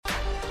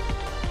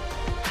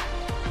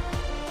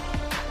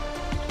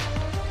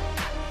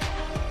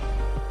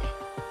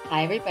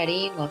Hi,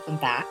 everybody. Welcome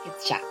back.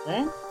 It's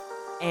Jacqueline.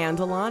 And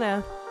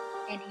Alana.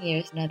 And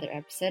here's another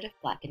episode of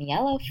Black and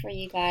Yellow for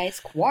you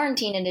guys,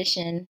 quarantine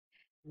edition.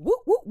 Woo,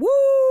 woo, woo!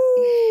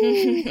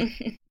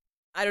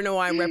 I don't know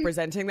why I'm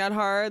representing that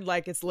hard.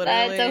 Like, it's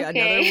literally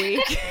another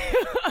week.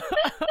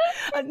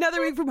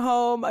 Another week from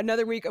home,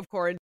 another week of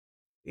quarantine.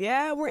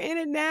 Yeah, we're in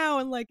it now.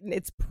 And, like,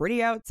 it's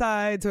pretty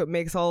outside, so it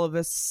makes all of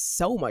this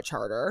so much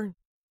harder.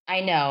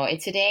 I know.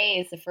 Today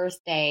is the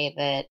first day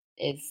that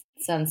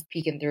sun's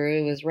peeking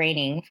through. It was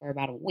raining for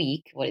about a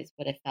week, what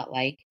it felt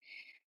like.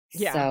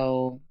 Yeah.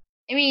 So,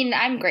 I mean,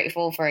 I'm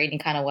grateful for any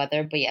kind of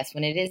weather. But yes,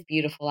 when it is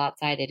beautiful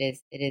outside, it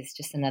is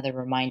just another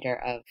reminder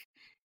of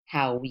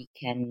how we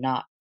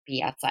cannot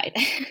be outside.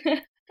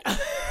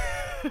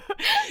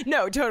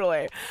 No,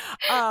 totally.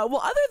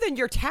 Well, other than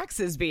your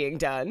taxes being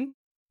done,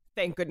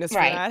 thank goodness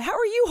for that. How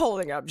are you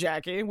holding up,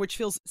 Jackie? Which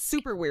feels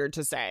super weird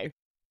to say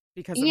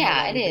because of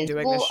how long we've been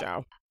doing this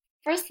show.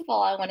 First of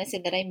all, I want to say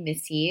that I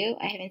miss you.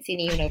 I haven't seen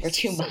you in over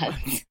 2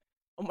 months.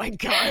 Oh my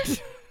God.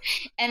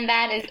 And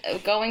that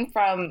is going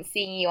from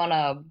seeing you on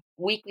a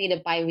weekly to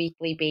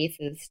bi-weekly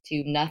basis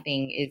to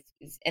nothing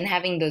is and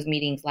having those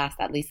meetings last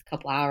at least a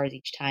couple hours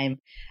each time.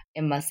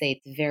 I must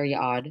say it's very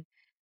odd.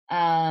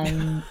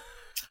 To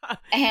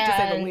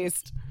say the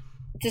least.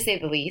 To say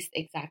the least,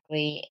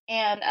 exactly.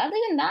 And other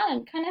than that,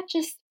 I'm kind of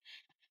just,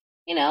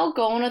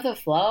 going with the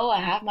flow.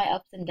 I have my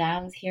ups and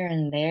downs here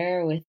and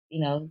there with,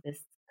 this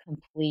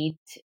complete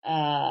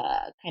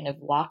kind of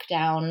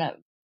lockdown,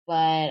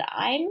 but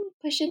I'm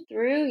pushing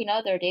through.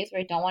 There are days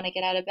where I don't want to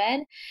get out of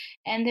bed,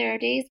 and there are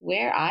days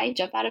where I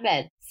jump out of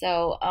bed.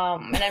 So,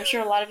 and I'm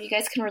sure a lot of you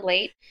guys can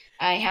relate.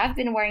 I have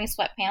been wearing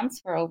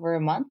sweatpants for over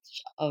a month.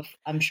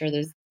 I'm sure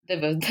there's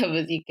those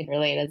you can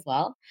relate as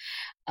well.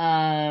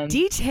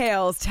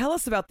 Details. Tell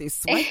us about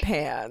these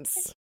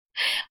sweatpants.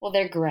 Well,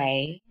 they're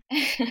gray.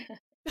 And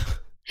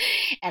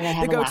they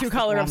have the go-to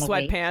color of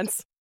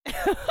sweatpants.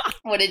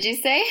 What did you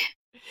say?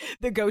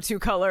 The go-to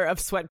color of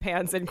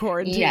sweatpants in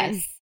quarantine.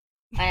 Yes.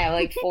 I have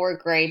like 4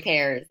 gray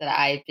pairs that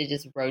I've been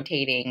just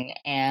rotating.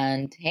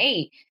 And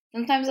hey,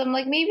 sometimes I'm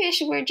like, maybe I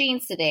should wear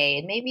jeans today.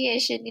 And maybe I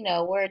should,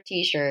 wear a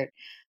t-shirt.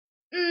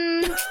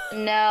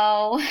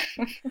 No.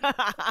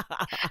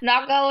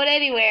 Not going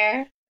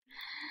anywhere.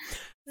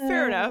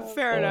 Fair enough.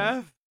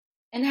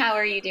 And how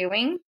are you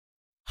doing?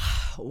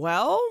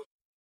 Well,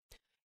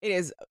 it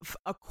is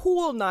a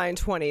cool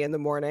 9:20 in the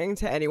morning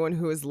to anyone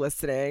who is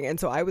listening. And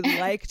so I would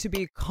like to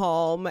be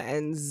calm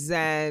and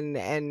zen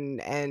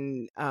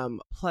and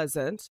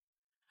pleasant.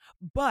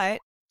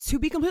 But to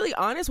be completely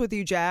honest with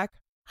you, Jack,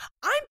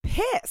 I'm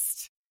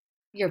pissed.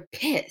 You're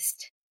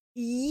pissed?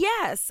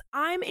 Yes,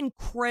 I'm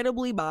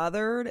incredibly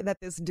bothered that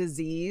this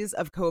disease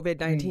of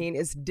COVID-19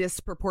 is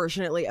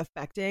disproportionately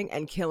affecting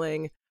and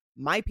killing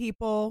my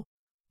people,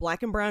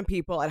 Black and brown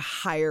people, at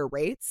higher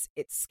rates.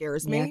 It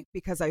scares me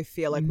because I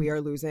feel like we are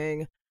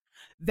losing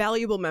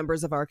valuable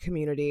members of our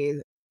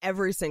community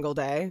every single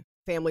day.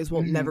 Families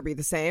will never be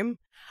the same.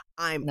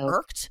 I'm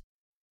irked.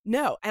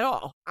 No, at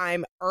all.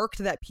 I'm irked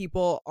that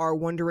people are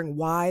wondering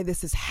why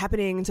this is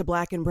happening to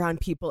Black and brown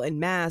people en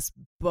masse,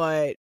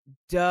 but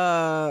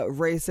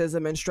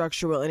racism and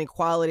structural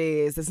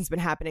inequalities. This has been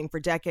happening for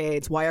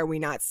decades. Why are we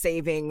not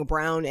saving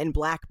brown and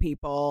Black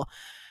people?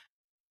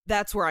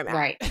 That's where I'm at.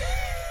 Right.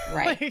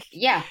 Right.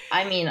 Yeah.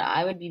 I mean,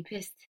 I would be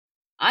pissed.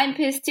 I'm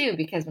pissed too,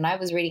 because when I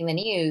was reading the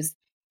news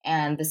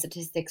and the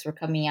statistics were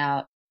coming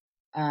out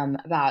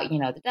about,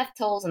 the death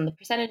tolls and the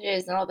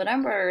percentages and all the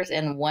numbers.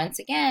 And once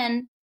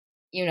again,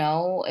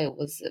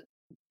 the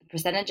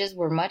percentages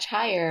were much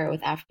higher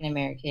with African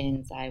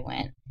Americans. I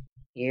went,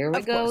 here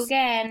we go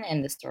again.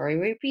 And the story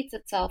repeats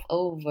itself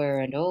over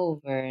and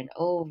over and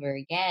over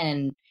again.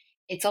 And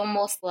it's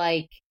almost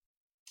like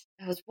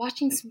I was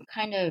watching some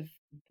kind of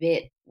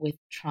bit with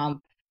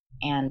Trump,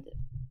 and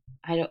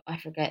I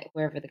forget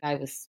wherever the guy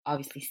was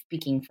obviously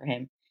speaking for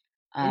him.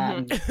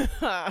 And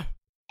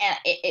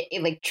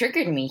it like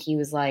triggered me. He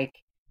was like,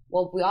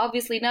 well, we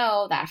obviously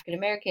know that African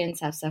Americans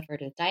have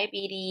suffered with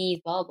diabetes,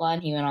 blah, blah, blah.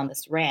 And he went on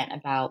this rant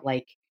about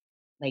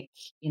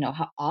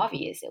how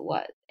obvious it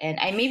was. And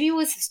maybe it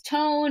was his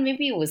tone,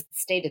 maybe it was the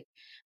state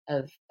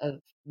of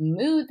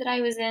mood that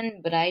I was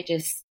in, but I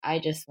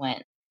just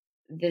went,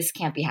 this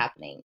can't be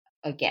happening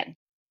again.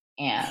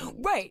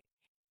 And right.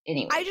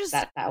 Anyway,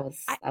 that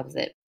was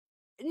it.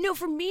 No,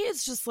 for me,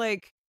 it's just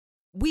like,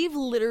 we've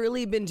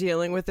literally been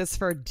dealing with this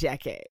for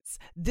decades.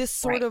 This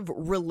sort of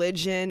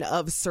religion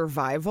of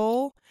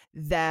survival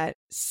that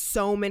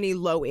so many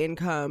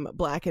low-income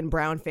Black and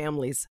brown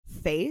families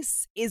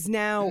face is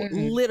now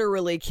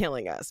literally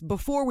killing us.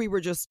 Before, we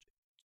were just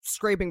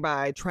scraping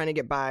by, trying to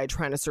get by,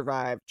 trying to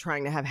survive,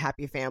 trying to have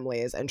happy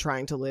families, and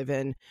trying to live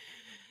in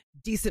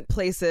decent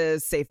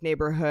places, safe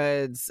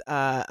neighborhoods,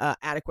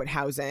 adequate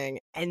housing.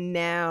 And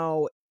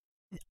now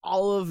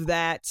all of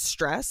that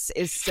stress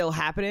is still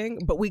happening,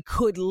 but we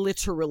could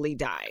literally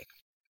die.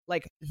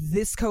 Like,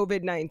 this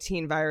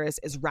COVID-19 virus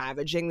is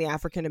ravaging the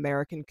African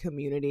American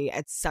community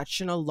at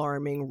such an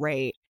alarming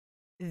rate.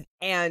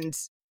 And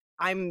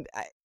I'm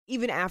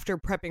even after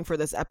prepping for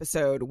this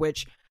episode,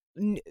 which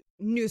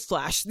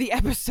newsflash, the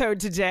episode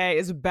today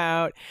is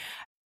about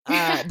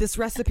this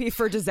recipe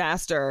for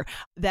disaster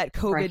that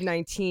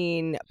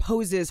COVID-19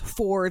 poses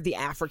for the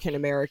African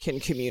American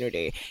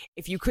community.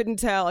 If you couldn't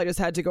tell, I just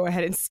had to go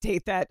ahead and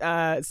state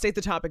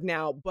the topic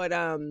now. But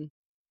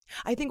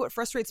I think what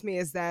frustrates me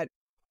is that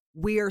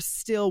we are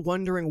still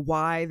wondering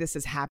why this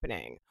is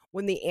happening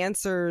when the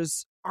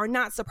answers are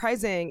not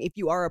surprising if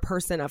you are a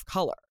person of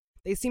color.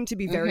 They seem to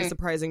be very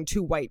surprising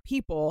to white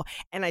people.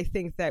 And I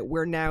think that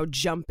we're now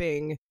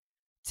jumping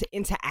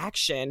into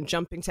action,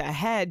 jumping to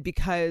ahead,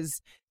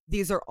 because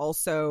these are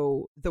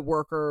also the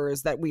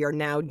workers that we are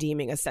now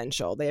deeming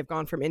essential. They have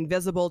gone from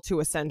invisible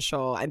to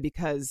essential. And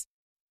because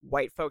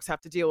white folks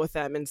have to deal with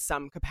them in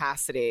some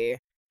capacity,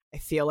 I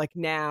feel like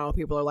now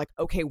people are like,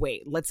 okay,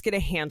 wait, let's get a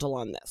handle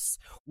on this.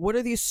 What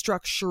are these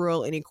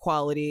structural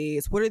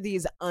inequalities? What are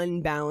these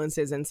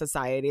imbalances in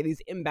society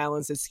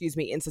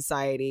in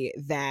society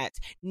that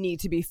need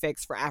to be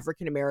fixed for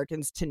African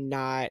Americans to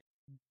not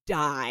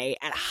die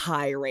at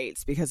high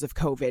rates because of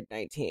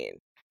COVID-19?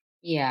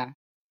 Yeah.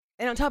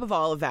 And on top of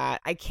all of that,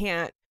 I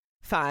can't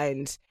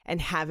find and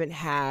haven't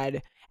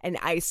had an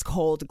ice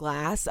cold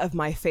glass of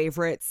my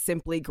favorite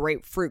Simply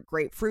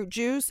grapefruit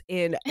juice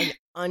in an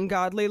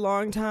ungodly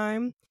long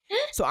time.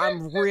 So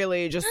I'm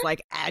really just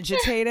like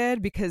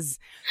agitated because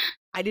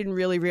I didn't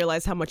really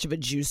realize how much of a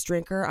juice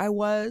drinker I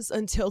was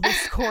until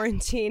this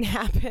quarantine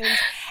happened.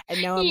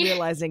 And now I'm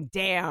realizing,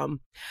 damn,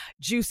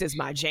 juice is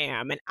my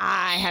jam. And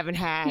I haven't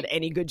had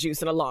any good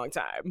juice in a long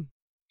time.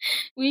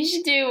 We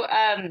should do,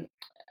 I'm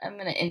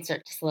going to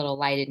insert just a little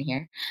light in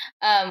here.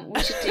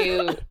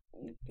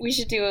 We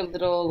should do a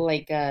little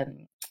we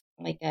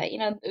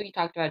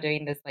talked about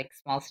doing this like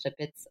small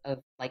snippets of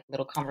like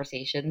little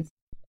conversations.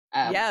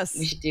 Yes.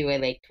 We should do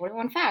a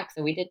 21 facts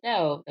that we didn't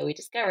know that we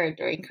discovered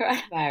during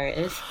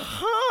coronavirus.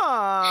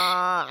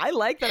 I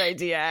like that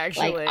idea,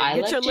 actually.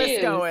 Get your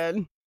list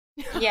going.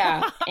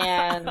 Yeah.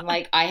 And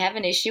I have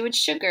an issue with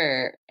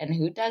sugar, and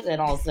who doesn't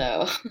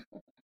also?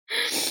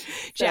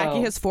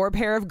 Jackie has 4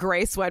 pair of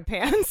gray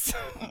sweatpants.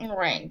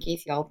 Right, in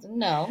case y'all didn't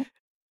know.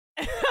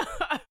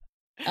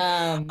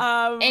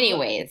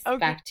 Anyways, okay.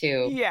 Back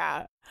to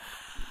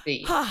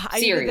the I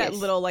needed that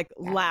little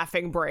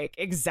laughing break.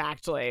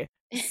 Exactly.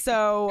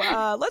 So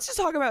let's just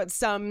talk about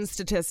some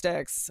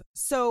statistics.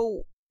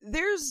 So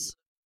there's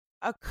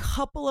a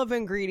couple of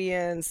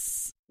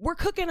ingredients. We're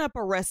cooking up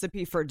a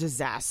recipe for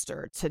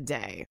disaster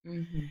today.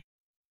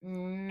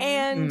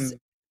 And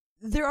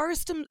there are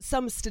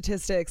some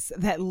statistics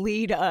that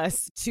lead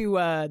us to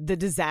the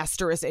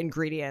disastrous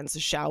ingredients,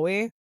 shall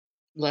we?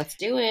 Let's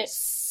do it.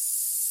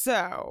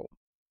 So,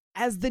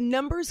 as the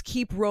numbers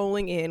keep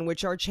rolling in,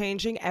 which are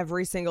changing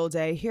every single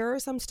day, here are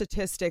some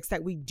statistics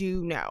that we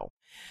do know.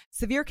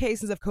 Severe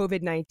cases of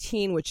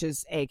COVID-19, which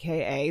is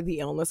AKA the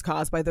illness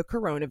caused by the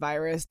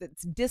coronavirus,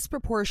 that's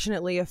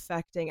disproportionately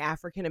affecting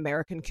African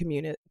American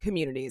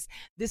communities.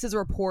 This is a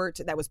report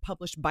that was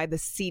published by the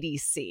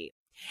CDC.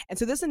 And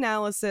so this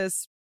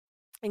analysis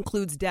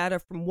includes data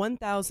from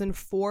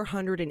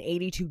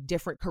 1,482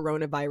 different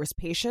coronavirus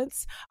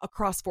patients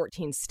across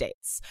 14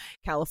 states: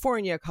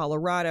 California,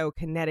 Colorado,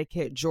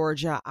 Connecticut,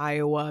 Georgia,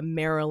 Iowa,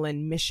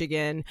 Maryland,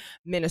 Michigan,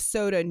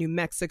 Minnesota, New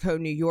Mexico,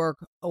 New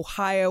York,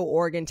 Ohio,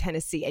 Oregon,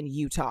 Tennessee, and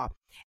Utah.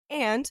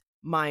 And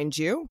mind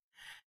you,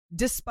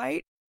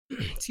 despite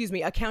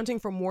accounting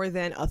for more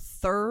than a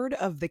third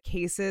of the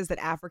cases that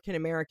African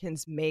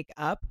Americans make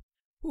up,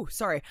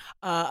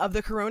 of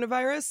the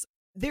coronavirus,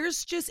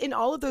 there's just, in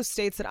all of those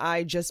states that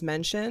I just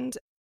mentioned,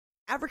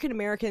 African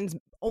Americans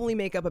only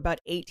make up about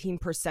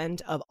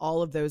 18% of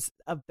all of those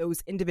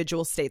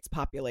individual states'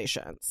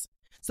 populations.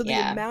 So the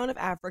amount of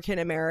African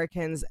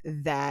Americans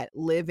that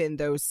live in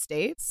those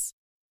states,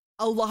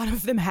 a lot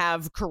of them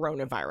have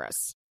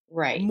coronavirus.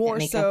 Right.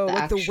 More so,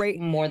 the rate,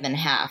 more than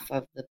half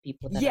of the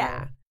people that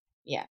are.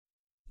 Yeah.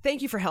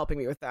 Thank you for helping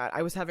me with that.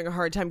 I was having a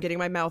hard time getting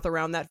my mouth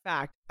around that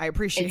fact. I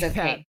appreciate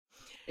that.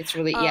 It's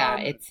really,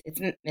 it's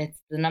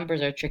the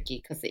numbers are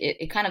tricky because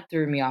it kind of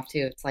threw me off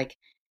too. It's like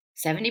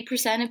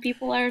 70% of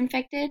people are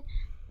infected,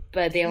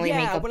 but they only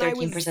make up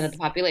 13% of the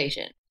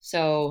population.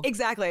 So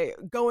exactly,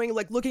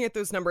 looking at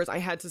those numbers, I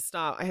had to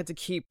stop. I had to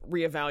keep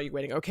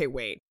reevaluating. Okay,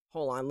 wait,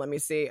 hold on, let me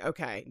see.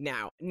 Okay,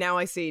 now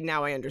I see.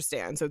 Now I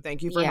understand. So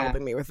thank you for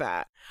helping me with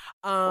that.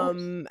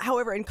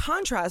 However, in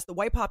contrast, the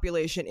white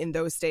population in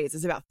those states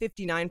is about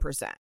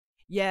 59%.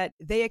 Yet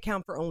they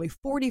account for only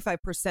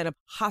 45% of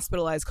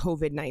hospitalized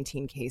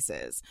COVID-19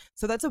 cases.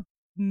 So that's a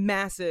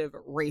massive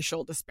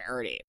racial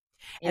disparity.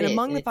 And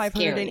among the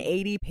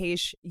 580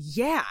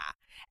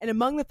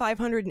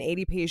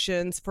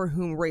 patients for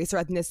whom race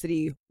or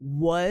ethnicity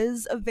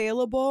was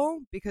available,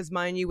 because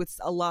mind you, with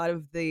a lot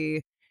of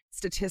the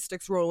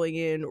statistics rolling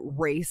in,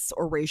 race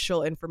or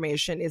racial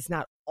information is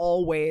not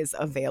always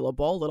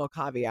available, little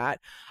caveat,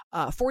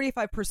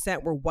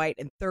 45% were white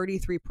and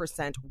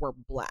 33% were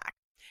Black.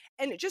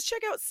 And just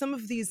check out some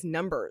of these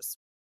numbers.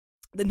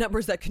 the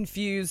numbers that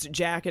confused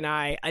Jack and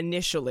I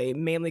initially,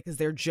 mainly because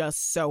they're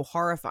just so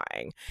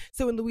horrifying.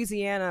 So in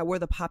Louisiana, where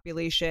the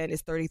population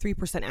is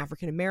 33%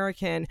 African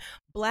American,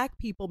 Black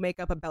people make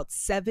up about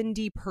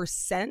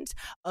 70%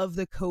 of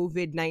the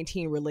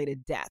COVID-19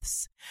 related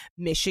deaths.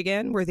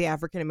 Michigan, where the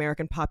African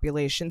American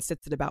population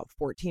sits at about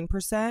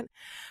 14%,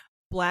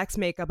 Blacks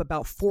make up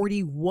about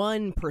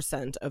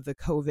 41% of the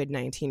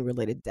COVID-19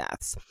 related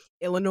deaths.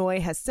 Illinois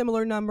has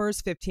similar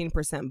numbers,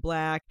 15%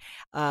 Black,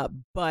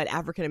 but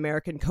African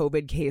American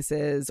COVID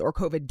cases or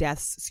COVID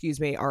deaths,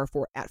 are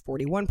at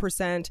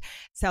 41%.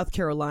 South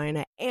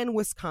Carolina and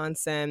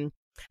Wisconsin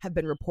have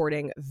been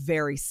reporting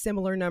very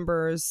similar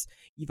numbers.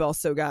 You've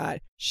also got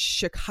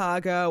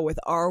Chicago with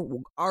our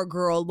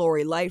girl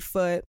Lori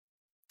Lightfoot.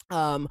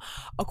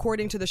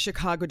 According to the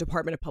Chicago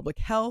Department of Public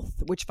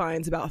Health, which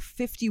finds about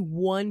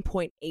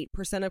 51.8%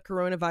 of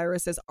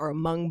coronaviruses are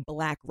among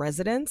Black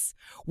residents,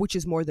 which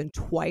is more than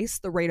twice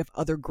the rate of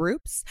other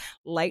groups.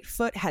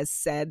 Lightfoot has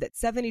said that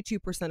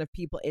 72% of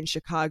people in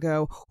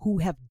Chicago who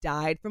have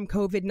died from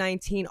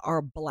COVID-19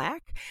 are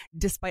Black,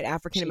 despite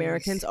African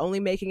Americans only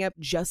making up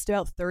just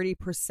about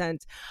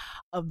 30%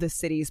 of the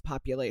city's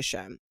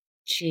population.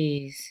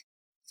 Jeez.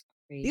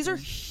 These are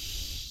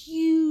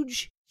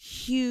huge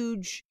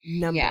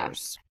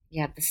numbers.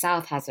 Yeah, the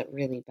South has it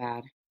really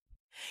bad.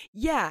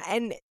 Yeah,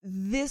 and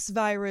this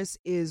virus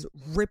is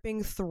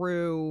ripping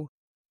through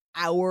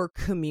our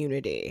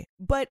community.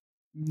 But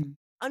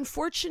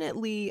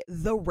unfortunately,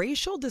 the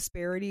racial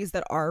disparities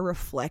that are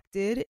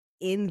reflected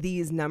in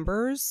these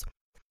numbers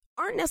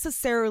aren't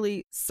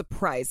necessarily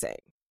surprising.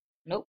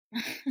 Nope.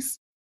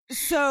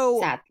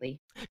 So, sadly.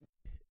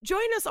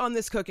 Join us on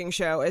this cooking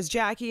show as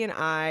Jackie and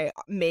I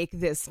make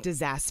this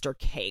disaster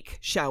cake,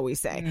 shall we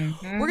say.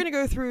 We're going to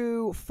go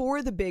through 4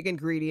 of the big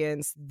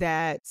ingredients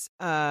that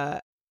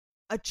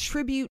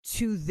attribute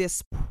to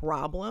this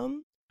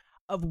problem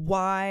of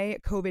why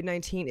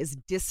COVID-19 is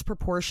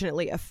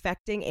disproportionately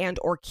affecting and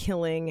or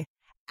killing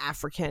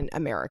African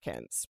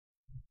Americans.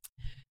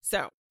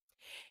 So,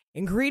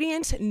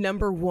 ingredient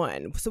number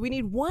 1. So we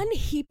need 1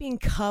 heaping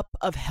cup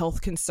of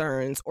health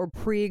concerns or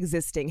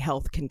pre-existing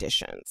health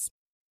conditions.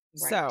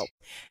 Right. So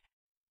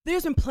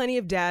there's been plenty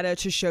of data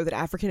to show that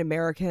African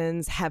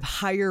Americans have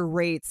higher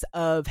rates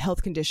of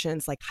health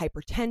conditions like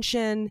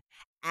hypertension,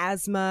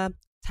 asthma,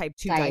 type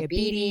 2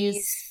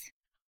 diabetes,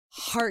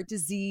 heart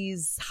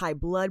disease, high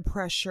blood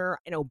pressure,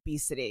 and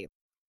obesity.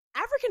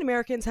 African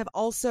Americans have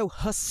also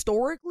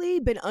historically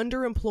been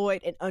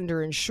underemployed and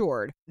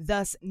underinsured,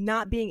 thus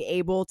not being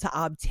able to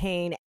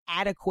obtain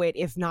adequate,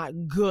 if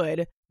not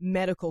good,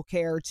 medical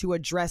care to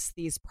address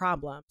these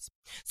problems.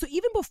 So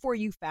even before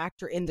you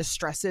factor in the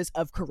stresses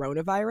of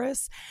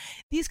coronavirus,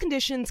 these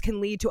conditions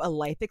can lead to a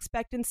life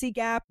expectancy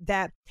gap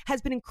that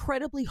has been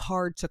incredibly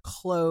hard to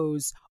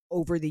close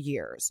over the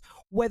years,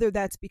 whether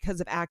that's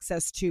because of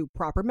access to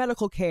proper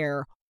medical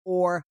care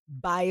or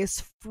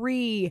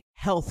bias-free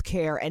health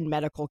care and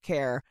medical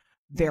care.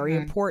 Very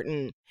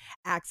important.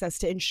 Access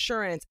to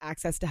insurance,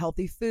 access to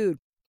healthy food.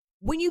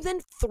 When you then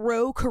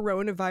throw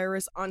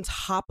coronavirus on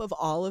top of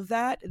all of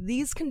that,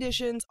 these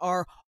conditions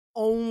are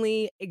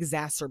only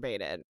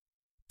exacerbated.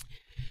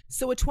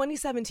 So a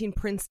 2017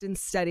 Princeton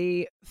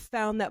study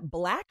found that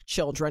Black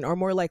children are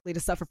more likely to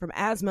suffer from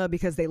asthma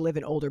because they live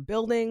in older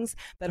buildings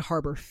that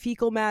harbor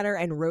fecal matter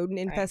and rodent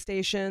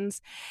infestations,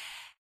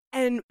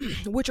 and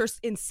which are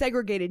in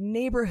segregated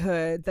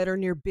neighborhoods that are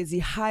near busy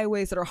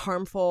highways that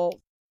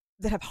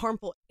have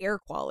harmful air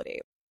quality.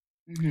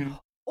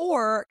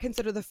 Or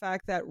consider the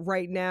fact that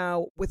right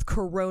now, with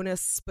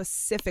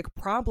corona-specific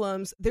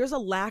problems, there's a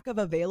lack of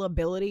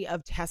availability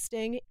of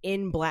testing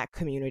in Black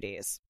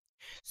communities.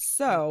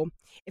 So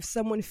if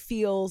someone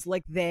feels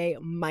like they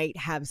might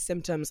have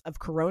symptoms of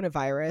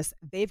coronavirus,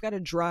 they've got to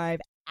drive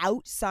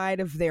outside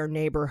of their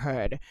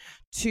neighborhood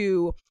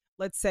to,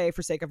 let's say,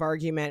 for sake of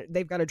argument,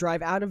 they've got to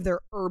drive out of their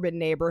urban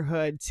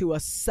neighborhood to a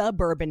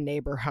suburban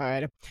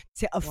neighborhood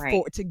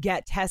to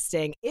get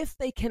testing if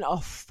they can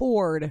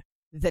afford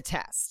the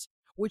test,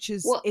 which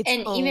is its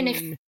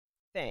own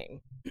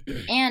thing.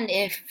 And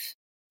if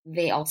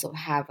they also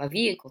have a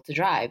vehicle to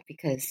drive,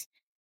 because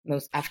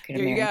most African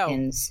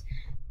Americans,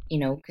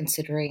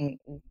 considering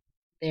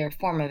their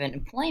form of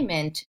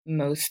employment,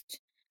 most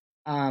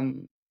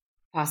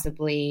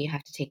possibly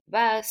have to take the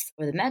bus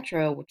or the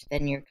metro, which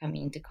then you're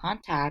coming into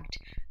contact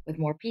with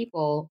more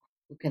people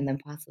who can then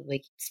possibly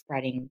keep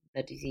spreading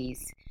the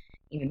disease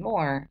even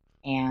more.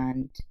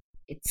 And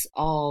it's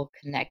all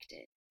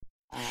connected.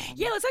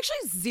 Let's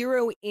actually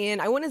zero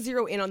in. I want to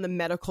zero in on the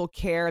medical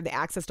care, the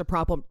access to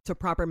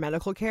proper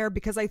medical care,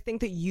 because I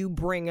think that you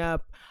bring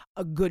up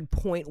a good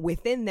point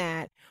within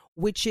that,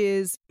 which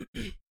is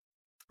in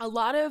a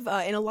lot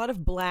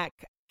of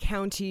Black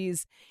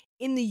counties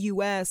in the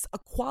U.S., a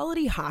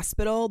quality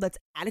hospital that's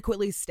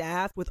adequately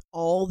staffed with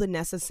all the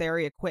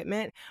necessary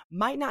equipment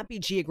might not be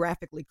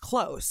geographically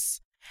close.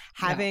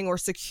 Having or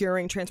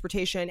securing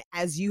transportation,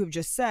 as you have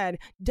just said,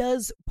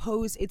 does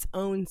pose its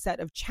own set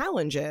of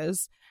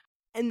challenges.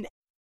 And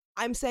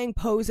I'm saying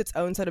pose its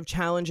own set of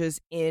challenges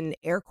in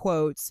air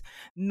quotes,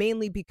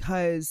 mainly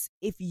because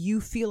if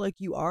you feel like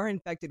you are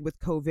infected with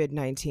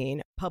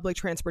COVID-19, public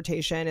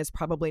transportation is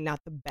probably not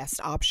the best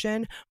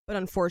option, but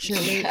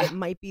unfortunately, Yeah. it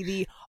might be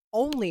the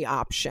only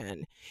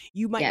option.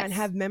 You might not Yes.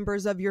 have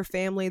members of your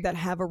family that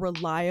have a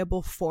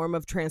reliable form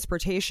of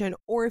transportation,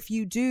 or if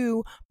you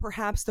do,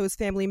 perhaps those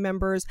family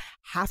members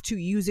have to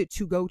use it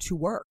to go to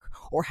work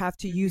or have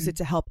to use Hmm. it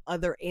to help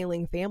other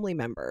ailing family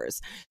members.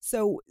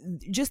 So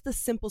just the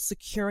simple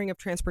securing of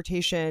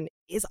transportation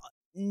is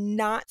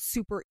not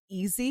super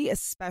easy,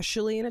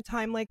 especially in a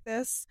time like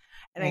this.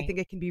 And I Right. think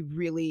it can be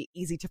really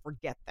easy to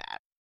forget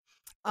that.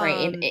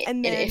 Right. And It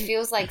then,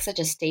 feels like such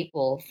a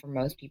staple for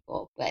most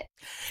people, but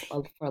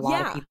for a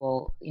lot of yeah,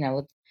 people,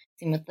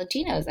 same with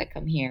Latinos that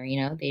come here,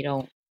 most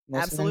of them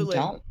absolutely.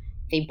 don't.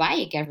 They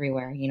bike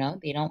everywhere,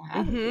 they don't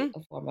have Hmm.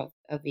 a form of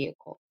a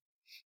vehicle.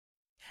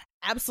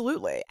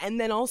 Absolutely. And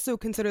then also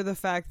consider the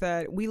fact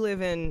that we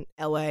live in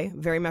LA,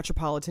 very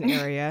metropolitan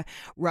area.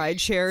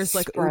 Ride shares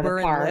like Spread Uber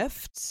and apart.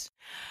 Lyft.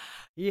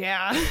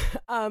 Yeah.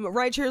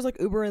 Ride shares like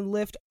Uber and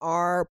Lyft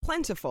are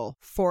plentiful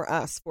for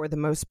us for the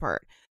most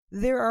part.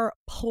 There are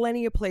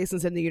plenty of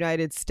places in the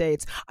United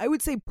States, I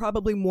would say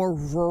probably more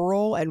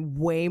rural and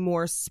way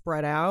more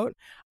spread out,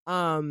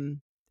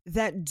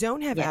 that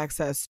don't have Yes.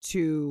 access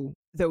to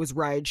those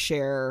ride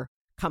share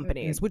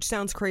companies, Mm-mm. which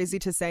sounds crazy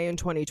to say in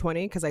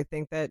 2020, because I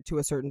think that to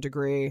a certain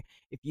degree,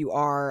 if you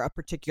are a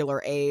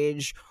particular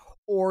age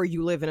or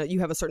you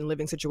have a certain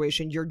living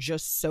situation, you're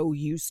just so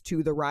used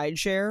to the ride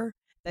share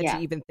that to Yeah.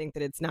 even think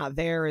that it's not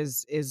there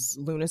is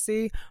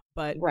lunacy,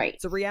 but Right.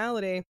 it's a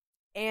reality.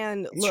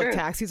 And It's look, true.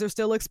 taxis are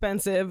still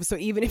expensive, so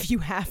even if you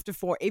have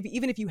to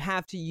even if you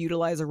have to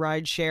utilize a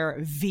ride share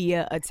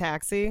via a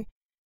taxi,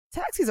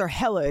 taxis are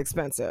hella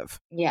expensive.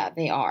 Yeah,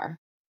 they are.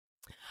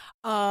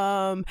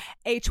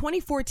 A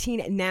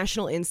 2014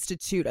 National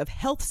Institute of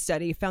Health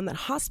study found that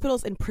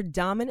hospitals in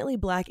predominantly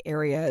Black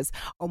areas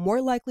are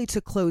more likely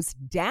to close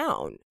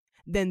down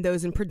than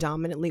those in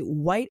predominantly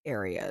white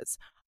areas,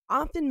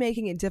 often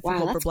making it Wow, difficult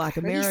for that's Black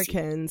crazy.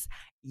 Americans.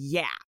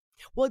 Yeah.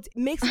 Well, it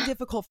makes it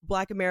difficult for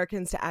Black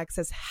Americans to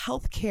access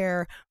health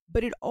care,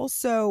 but it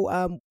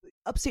also,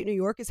 upstate New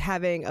York is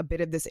having a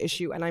bit of this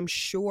issue, and I'm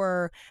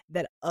sure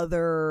that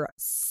other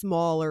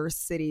smaller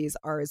cities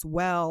are as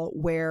well,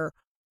 where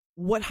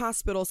what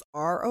hospitals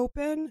are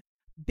open,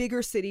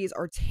 bigger cities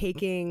are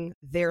taking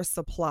their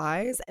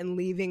supplies and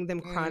leaving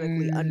them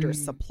chronically Mm,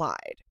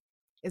 undersupplied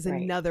is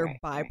right, another right,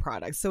 right,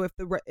 byproduct. So if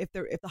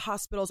the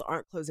hospitals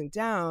aren't closing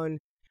down,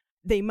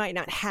 they might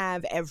not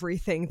have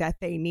everything that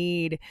they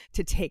need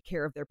to take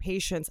care of their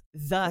patients,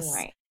 thus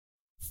right,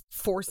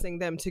 forcing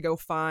them to go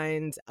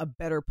find a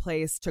better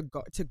place to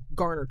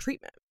garner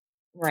treatment.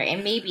 right,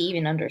 and maybe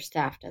even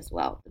understaffed as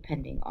well,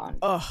 depending on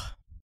Ugh,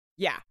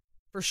 yeah,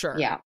 for sure.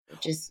 yeah,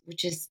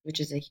 which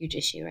is a huge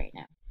issue right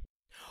now.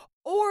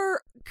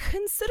 Or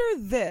consider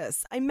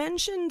this. I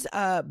mentioned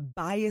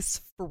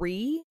bias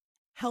free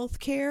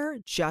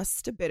healthcare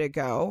just a bit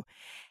ago,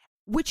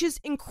 which is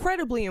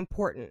incredibly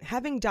important.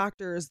 Having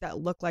doctors that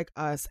look like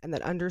us and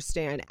that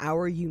understand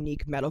our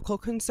unique medical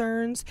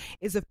concerns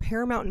is of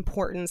paramount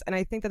importance. And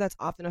I think that that's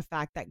often a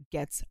fact that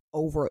gets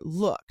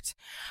overlooked.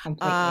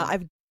 Completely.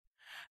 I've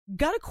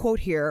got a quote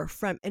here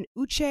from an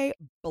Uche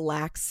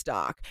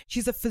Blackstock.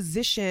 She's a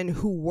physician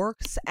who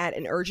works at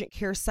an urgent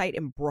care site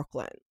in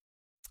Brooklyn.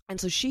 And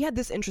so she had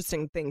this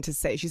interesting thing to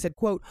say. She said,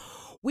 quote,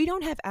 "We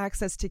don't have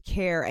access to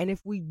care, and if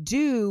we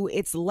do,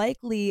 it's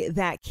likely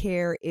that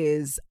care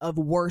is of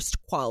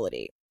worst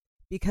quality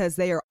because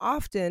they are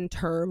often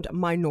termed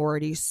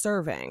minority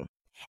serving.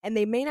 And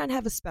they may not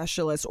have a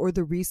specialist or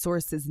the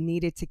resources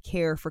needed to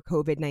care for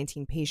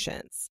COVID-19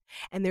 patients.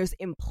 And there's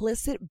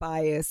implicit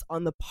bias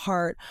on the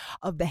part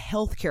of the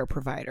healthcare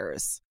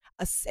providers.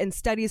 And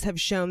studies have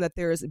shown that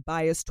there is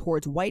bias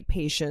towards white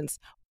patients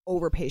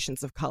over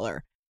patients of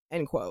color."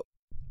 End quote.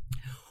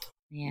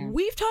 Yeah.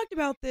 We've talked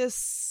about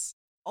this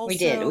We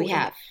did. also We in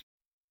have.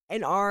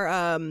 our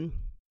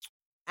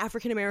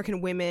African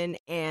American women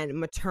and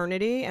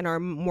maternity and our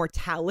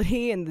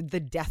mortality and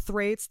the death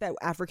rates that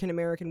African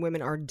American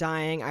women are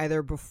dying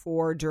either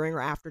before, during,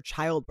 or after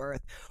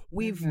childbirth.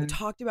 We've Hmm.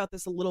 talked about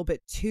this a little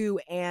bit too,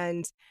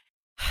 and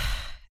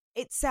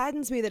it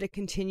saddens me that it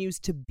continues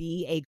to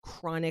be a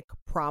chronic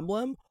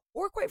problem,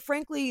 or quite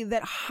frankly,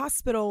 that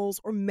hospitals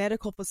or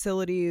medical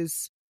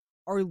facilities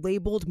are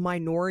labeled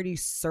minority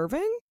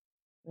serving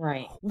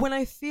Right. when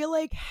I feel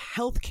like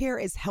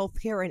healthcare is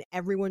healthcare and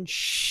everyone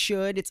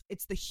should,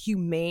 it's the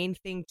humane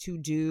thing to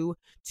do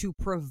to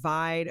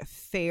provide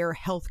fair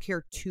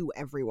healthcare to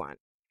everyone.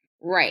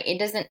 Right. It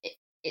doesn't.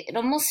 It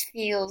almost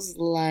feels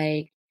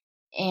like,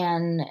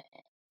 and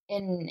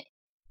in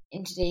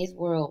in today's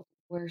world,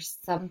 where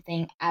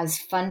something as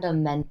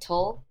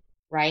fundamental,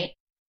 right,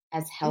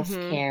 as Mhm.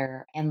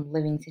 healthcare and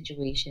living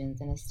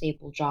situations and a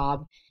stable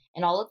job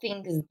and all the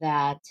things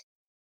that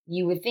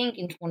you would think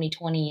in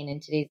 2020 and in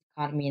today's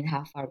economy and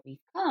how far we've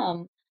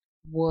come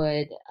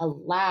would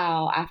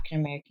allow African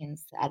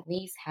Americans to at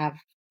least have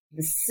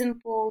the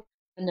simple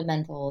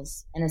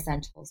fundamentals and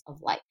essentials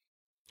of life.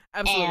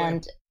 Absolutely.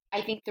 And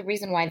I think the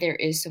reason why there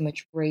is so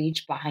much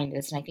rage behind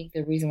this, and I think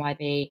the reason why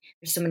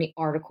there's so many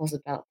articles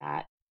about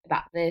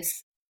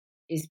this,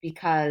 is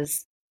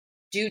because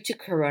due to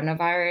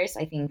coronavirus,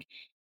 I think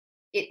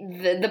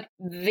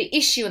the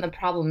issue and the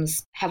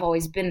problems have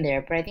always been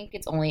there, but I think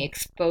it's only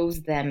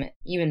exposed them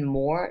even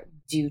more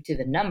due to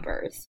the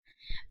numbers.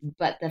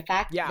 But the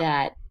fact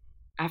that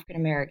African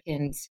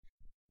Americans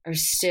are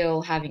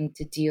still having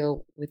to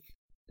deal with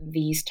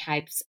these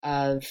types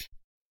of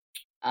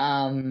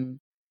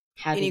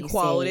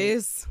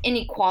inequalities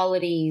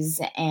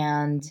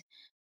and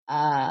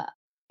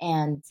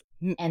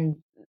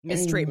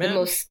mistreatment,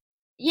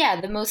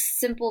 the most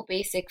simple,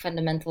 basic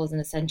fundamentals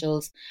and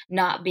essentials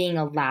not being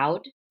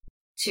allowed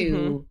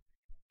to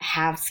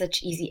have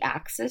such easy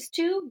access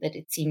to, that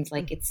it seems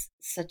like it's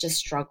such a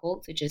struggle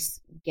to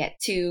just get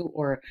to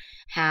or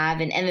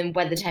have. And then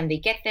by the time they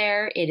get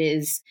there, it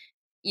is,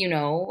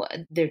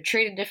 they're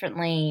treated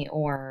differently,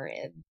 or,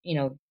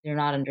 they're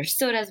not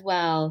understood as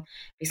well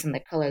based on the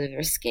color of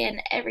their skin.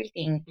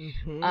 Everything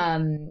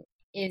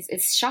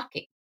is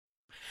shocking.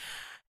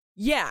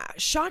 Yeah,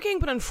 shocking,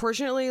 but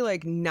unfortunately,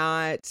 like,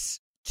 not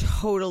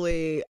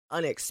totally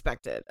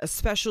unexpected,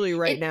 especially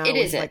right now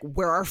with like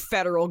where our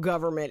federal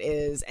government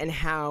is and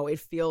how it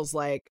feels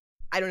like,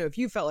 I don't know if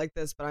you felt like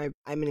this, but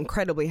I'm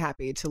incredibly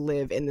happy to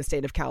live in the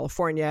state of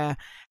California,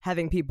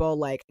 having people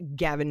like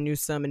Gavin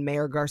Newsom and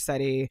Mayor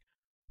Garcetti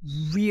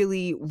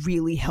really,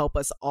 really help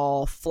us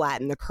all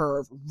flatten the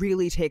curve,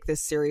 really take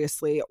this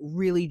seriously,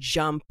 really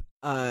jump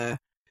in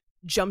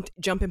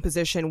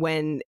position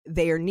when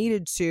they are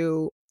needed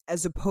to,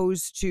 as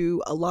opposed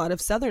to a lot of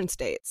southern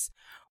states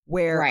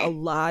where a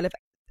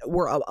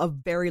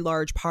very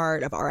large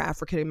part of our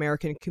African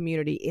American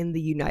community in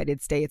the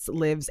United States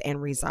lives and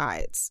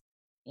resides.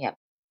 Yep.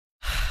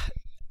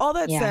 All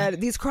that said,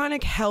 these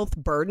chronic health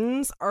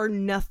burdens are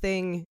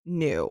nothing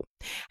new.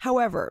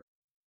 However,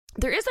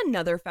 there is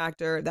another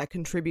factor that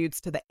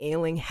contributes to the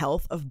ailing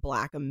health of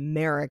Black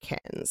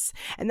Americans,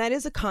 and that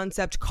is a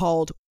concept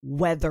called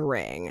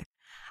weathering.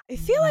 I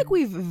feel like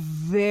we've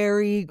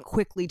very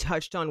quickly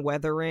touched on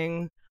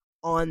weathering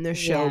on the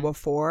show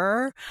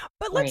before,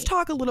 but let's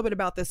talk a little bit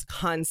about this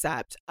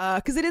concept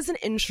because it is an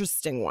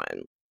interesting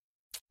one.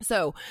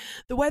 So,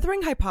 the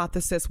weathering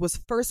hypothesis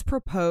was first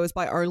proposed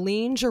by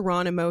Arlene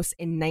Geronimos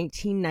in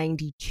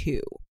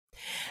 1992.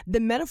 The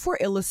metaphor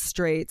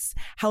illustrates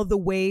how the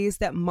ways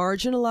that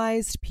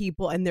marginalized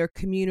people and their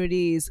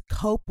communities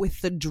cope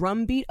with the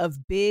drumbeat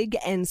of big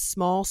and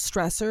small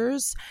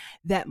stressors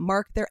that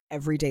mark their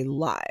everyday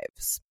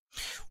lives.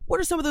 What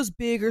are some of those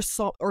big or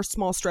small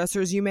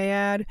stressors, you may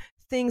add?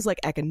 Things like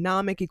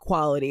economic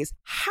equalities,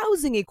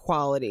 housing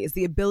equalities,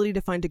 the ability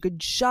to find a good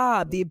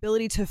job, the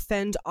ability to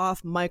fend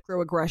off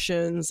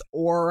microaggressions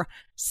or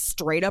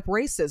straight up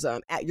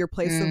racism at your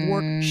place of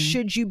work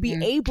should you be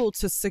able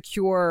to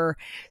secure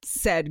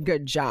said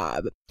good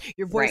job.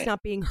 Your voice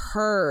not being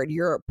heard,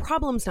 your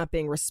problems not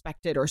being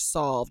respected or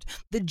solved,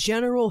 the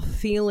general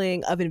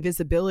feeling of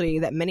invisibility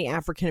that many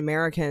African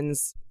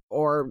Americans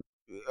or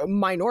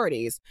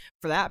minorities,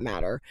 for that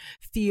matter,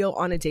 feel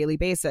on a daily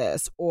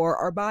basis, or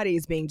our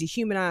bodies being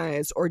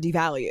dehumanized or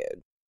devalued.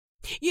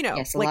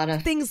 Like a lot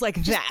of things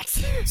like that.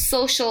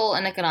 Social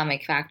and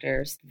economic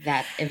factors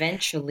that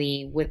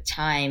eventually, with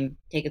time,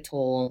 take a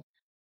toll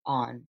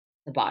on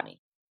the body.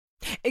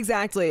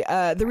 Exactly.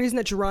 The reason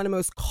that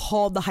Geronimos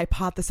called the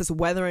hypothesis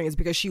weathering is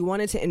because she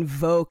wanted to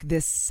invoke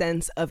this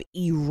sense of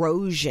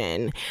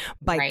erosion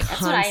by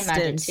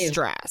constant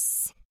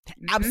stress.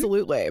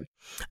 Absolutely.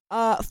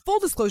 Full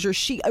disclosure,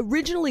 she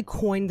originally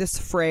coined this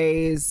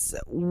phrase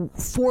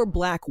for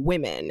Black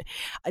women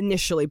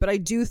initially, but I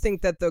do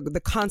think that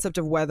the concept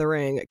of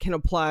weathering can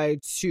apply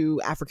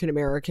to African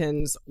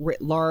Americans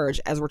writ large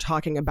as we're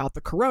talking about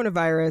the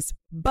coronavirus.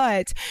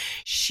 But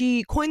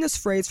she coined this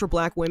phrase for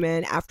Black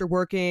women after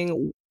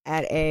working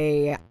at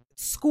a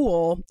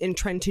school in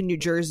Trenton, New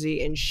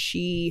Jersey, and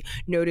she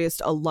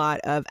noticed a lot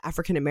of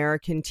African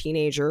American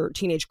teenage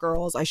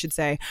girls, I should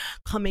say,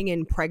 coming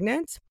in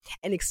pregnant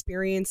and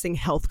experiencing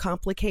health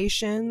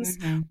complications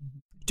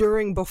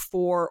during,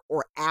 before,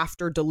 or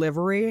after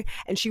delivery.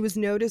 And she was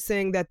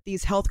noticing that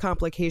these health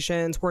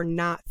complications were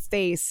not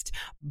faced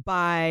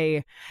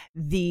by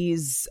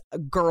these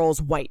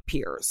girls' white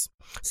peers.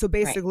 So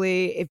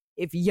basically,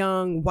 if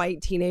young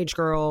white teenage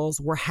girls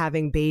were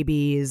having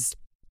babies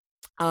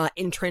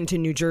in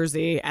Trenton, New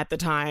Jersey at the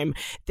time,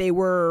 they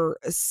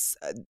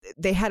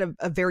had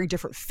a very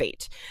different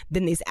fate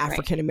than these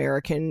African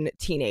American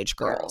teenage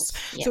girls.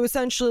 Yeah. So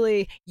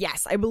essentially,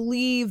 yes, I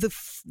believe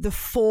the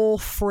full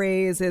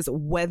phrase is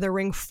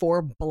weathering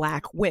for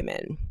Black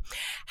women.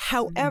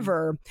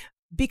 However,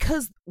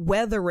 because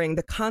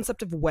the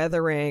concept of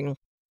weathering,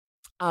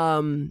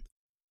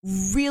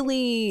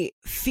 really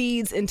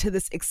feeds into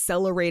this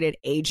accelerated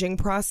aging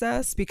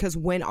process, because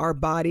when our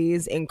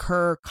bodies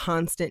incur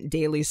constant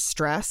daily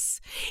stress,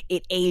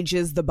 it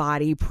ages the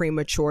body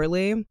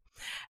prematurely.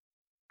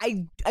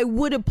 I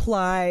would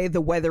apply the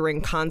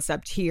weathering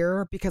concept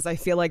here because I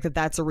feel like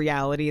that's a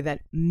reality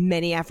that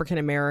many African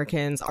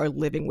Americans are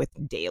living with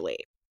daily.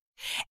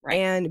 Right.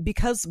 And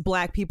because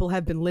Black people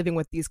have been living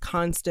with these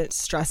constant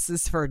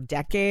stresses for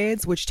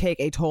decades, which take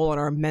a toll on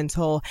our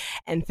mental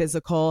and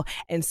physical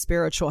and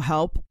spiritual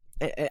health,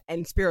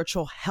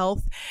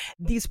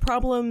 these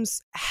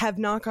problems have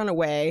not gone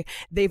away.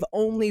 They've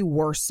only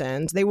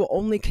worsened. They will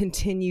only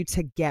continue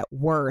to get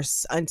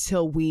worse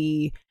until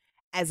we,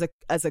 as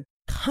a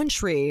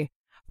country,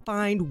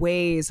 find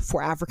ways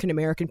for African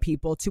American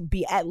people to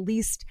be at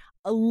least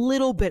a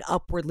little bit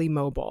upwardly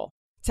mobile,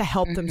 to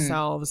help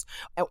themselves,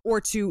 or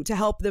to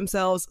help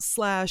themselves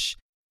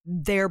 /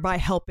 thereby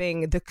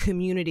helping the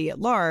community at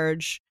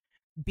large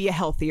be a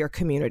healthier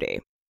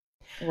community.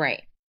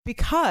 Right.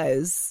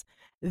 Because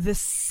the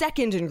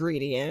second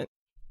ingredient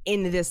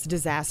in this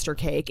disaster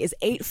cake is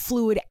 8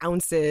 fluid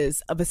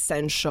ounces of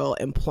essential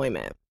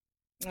employment.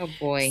 Oh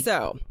boy.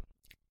 So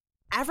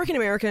African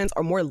Americans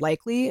are more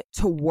likely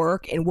to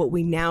work in what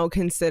we now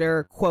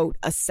consider, quote,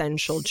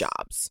 essential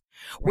jobs,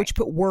 which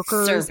put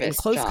workers in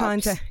close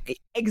contact.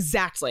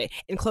 Exactly.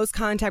 In close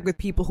contact with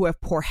people who have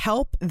poor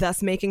health,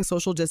 thus making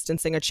social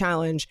distancing a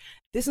challenge.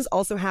 This is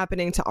also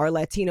happening to our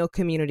Latino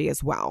community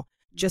as well.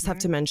 Just have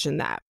to mention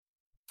that.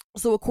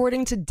 So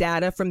according to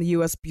data from the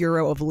U.S.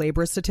 Bureau of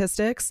Labor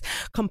Statistics,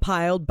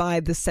 compiled by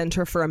the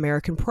Center for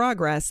American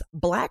Progress,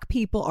 Black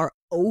people are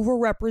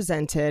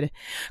overrepresented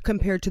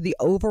compared to the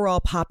overall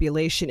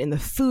population in the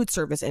food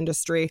service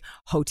industry,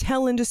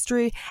 hotel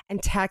industry,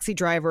 and taxi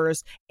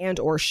drivers and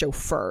or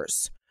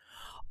chauffeurs.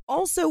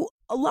 Also,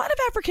 a lot of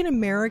African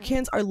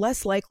Americans are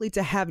less likely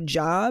to have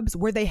jobs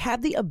where they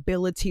have the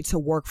ability to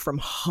work from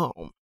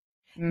home.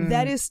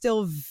 That is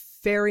still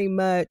very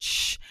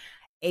much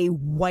a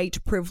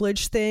white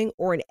privilege thing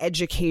or an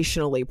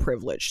educationally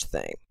privileged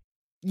thing.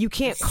 You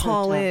can't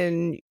call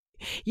in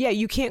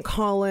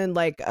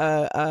like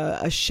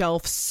a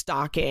shelf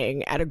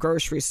stocking at a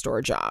grocery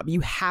store job.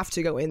 You have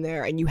to go in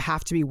there and you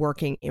have to be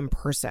working in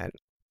person.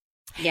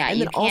 Yeah, and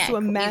you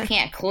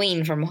can't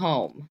clean from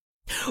home.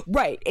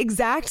 Right,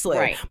 exactly.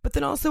 Right. But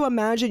then also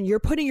imagine you're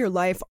putting your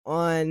life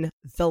on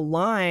the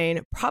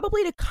line,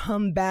 probably to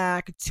come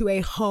back to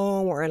a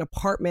home or an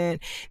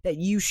apartment that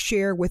you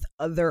share with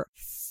other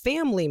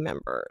family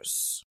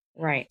members.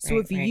 Right. So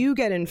if you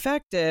get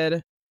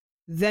infected,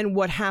 then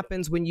what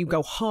happens when you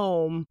go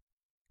home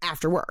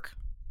after work?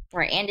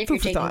 Right. And if you're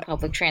taking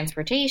public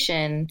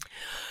transportation,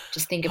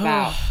 just think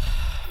about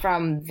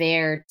from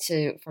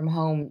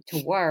home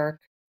to work,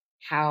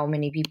 how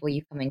many people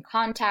you come in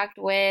contact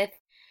with,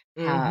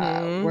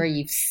 where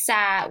you've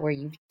sat, where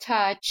you've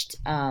touched,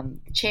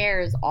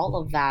 chairs, all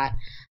of that.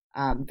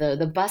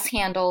 The bus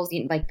handles,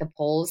 like the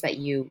poles that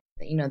you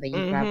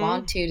grab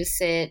onto to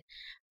sit.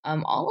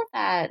 All of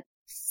that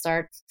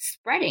starts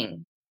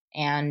spreading,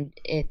 and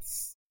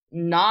it's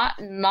not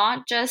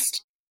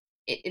just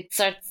it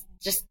starts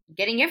just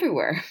getting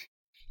everywhere.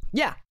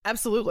 Yeah,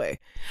 absolutely.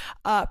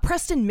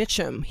 Preston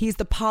Mitchum, he's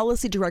the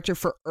policy director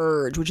for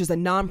URGE, which is a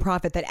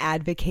nonprofit that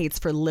advocates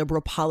for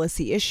liberal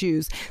policy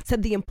issues,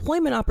 said the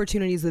employment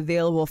opportunities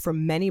available for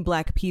many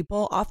Black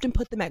people often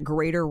put them at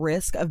greater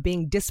risk of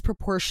being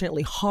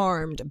disproportionately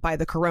harmed by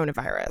the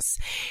coronavirus.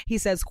 He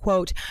says,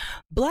 quote,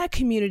 Black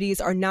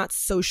communities are not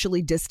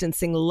socially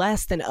distancing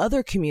less than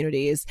other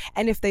communities,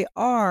 and if they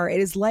are, it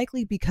is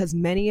likely because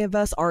many of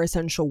us are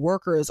essential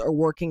workers or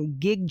working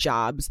gig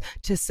jobs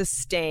to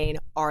sustain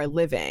our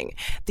living.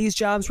 These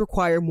jobs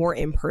require more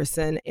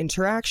in-person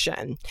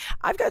interaction.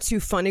 I've got 2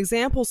 fun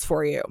examples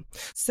for you.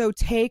 So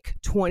take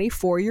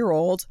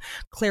 24-year-old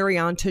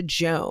Clarianta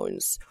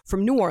Jones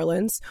from New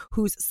Orleans,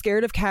 who's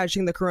scared of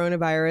catching the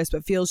coronavirus,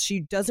 but feels she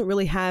doesn't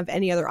really have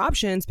any other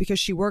options because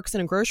she works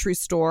in a grocery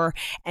store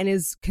and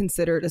is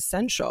considered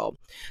essential.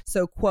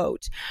 So,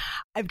 quote,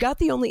 I've got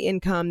the only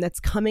income that's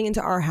coming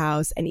into our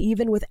house, and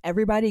even with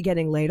everybody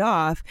getting laid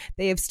off,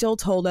 they have still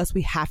told us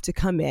we have to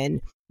come in.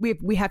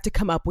 We have to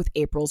come up with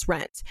April's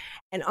rent.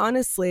 And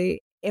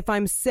honestly, if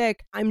I'm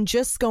sick, I'm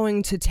just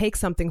going to take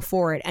something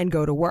for it and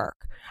go to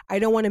work. I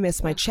don't want to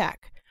miss my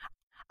check.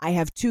 I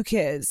have 2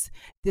 kids.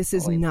 This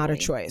is not a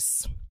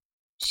choice.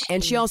 Jeez.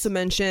 And she also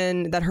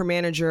mentioned that her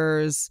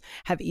managers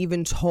have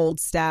even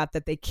told staff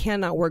that they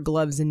cannot wear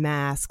gloves and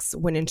masks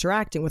when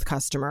interacting with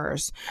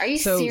customers. Are you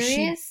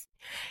serious?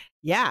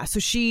 So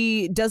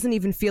she doesn't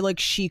even feel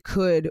like she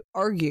could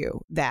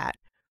argue that.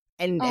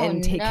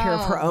 And take care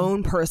of her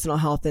own personal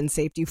health and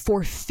safety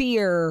for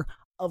fear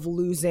of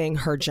losing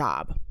her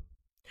job.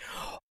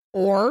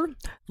 Or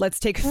let's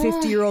take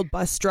 50-year-old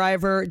bus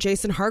driver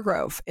Jason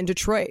Hargrove in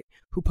Detroit,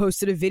 who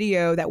posted a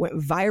video that went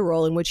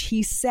viral in which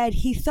he said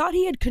he thought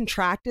he had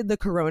contracted the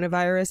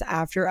coronavirus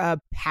after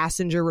a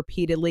passenger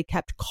repeatedly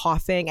kept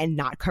coughing and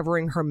not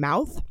covering her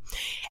mouth.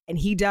 And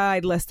he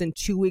died less than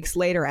 2 weeks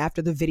later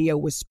after the video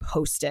was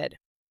posted.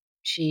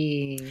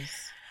 Jeez.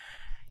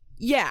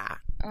 Yeah.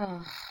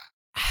 Ugh.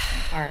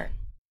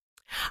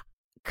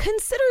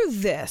 Consider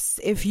this,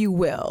 if you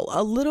will,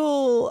 a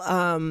little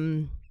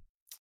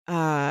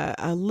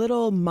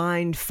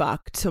mind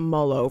fuck to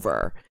mull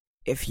over,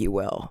 if you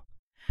will.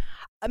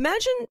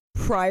 Imagine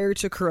prior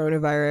to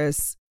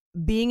coronavirus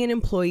being an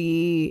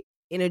employee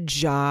in a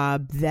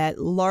job that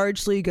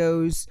largely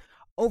goes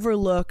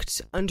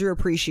overlooked,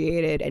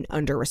 underappreciated, and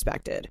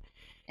underrespected.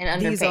 And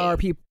underpaid. These are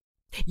people.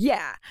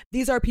 Yeah,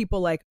 these are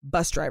people like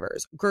bus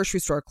drivers, grocery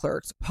store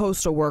clerks,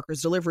 postal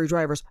workers, delivery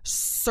drivers,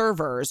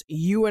 servers.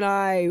 You and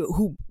I,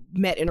 who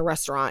met in a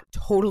restaurant,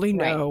 totally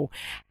know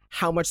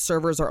how much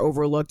servers are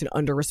overlooked and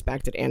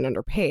underrespected and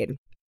underpaid.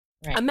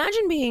 Right.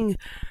 Imagine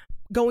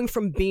going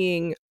from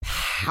being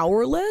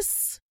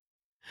powerless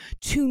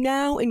to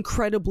now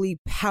incredibly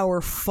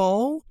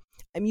powerful.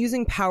 I'm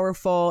using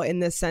powerful in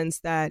the sense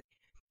that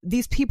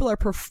these people are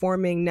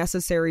performing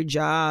necessary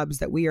jobs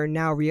that we are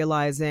now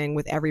realizing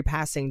with every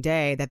passing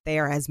day that they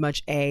are as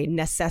much a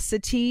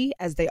necessity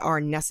as they are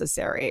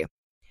necessary.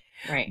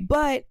 Right.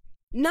 But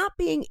not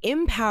being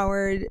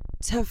empowered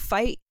to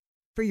fight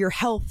for your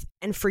health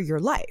and for your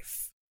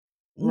life.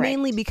 Right.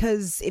 Mainly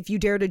because if you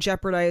dare to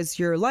jeopardize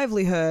your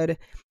livelihood,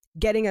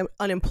 getting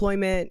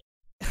unemployment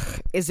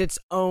is its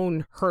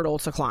own hurdle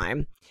to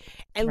climb.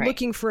 And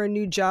looking for a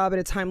new job at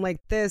a time like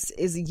this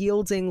is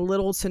yielding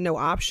little to no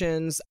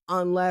options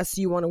unless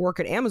you want to work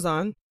at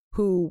Amazon,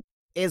 who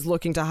is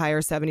looking to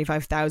hire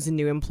 75,000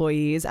 new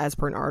employees, as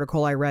per an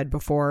article I read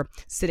before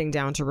sitting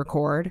down to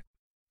record.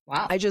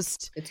 Wow.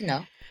 Good to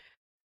know.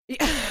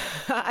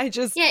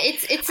 It's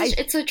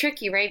so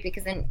tricky, right?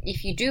 Because then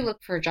if you do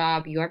look for a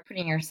job, you are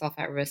putting yourself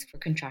at risk for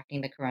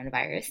contracting the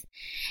coronavirus.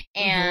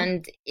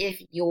 And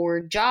if your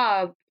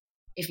job,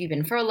 if you've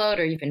been furloughed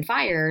or you've been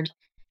fired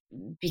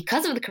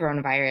because of the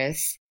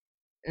coronavirus,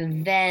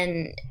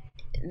 then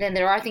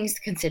there are things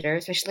to consider,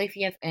 especially if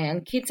you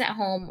have kids at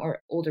home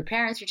or older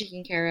parents you're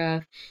taking care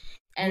of.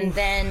 And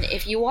then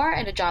if you are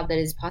at a job that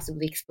is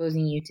possibly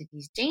exposing you to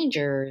these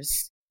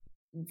dangers,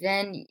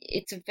 then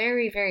it's a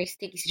very, very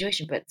sticky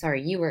situation. But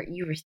sorry, you were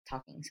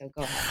talking, so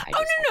go ahead.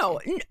 No,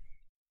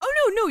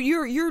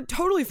 you're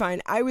totally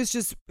fine. I was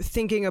just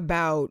thinking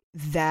about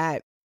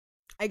that.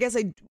 I guess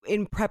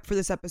in prep for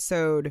this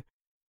episode,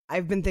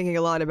 I've been thinking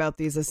a lot about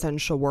these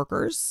essential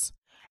workers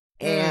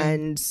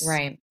and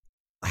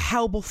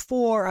how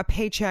before a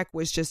paycheck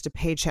was just a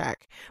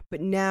paycheck, but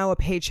now a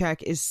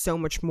paycheck is so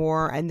much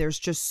more, and there's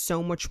just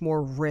so much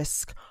more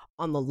risk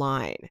on the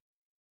line.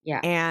 Yeah.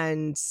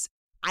 And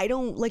I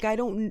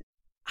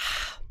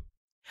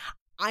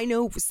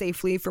know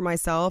safely for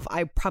myself,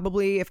 I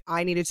probably, if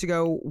I needed to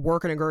go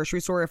work in a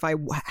grocery store, if I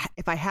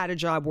had a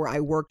job where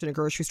I worked in a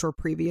grocery store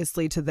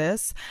previously to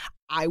this,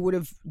 I would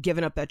have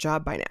given up that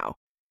job by now.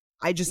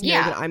 I just know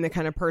that I'm the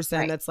kind of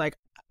person that's like,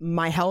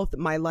 my health,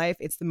 my life,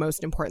 it's the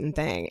most important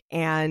thing.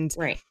 And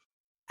but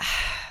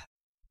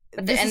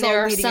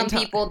there are some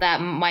people that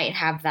might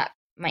have that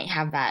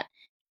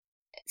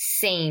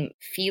same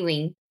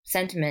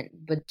sentiment,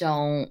 but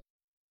can't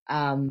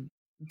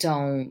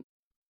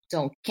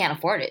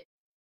afford it.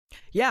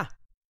 Yeah,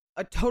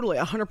 totally,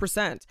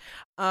 100%.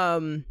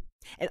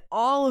 And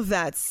all of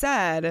that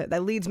said,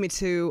 that leads me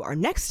to our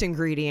next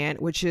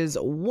ingredient, which is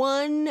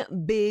one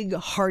big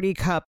hearty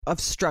cup of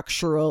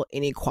structural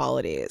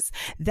inequalities.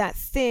 That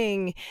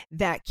thing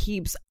that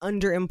keeps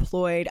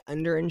underemployed,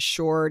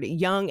 underinsured,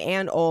 young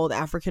and old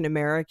African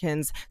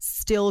Americans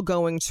still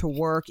going to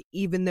work,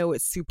 even though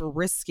it's super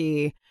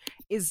risky,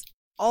 is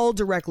all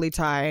directly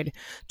tied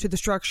to the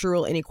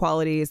structural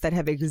inequalities that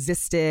have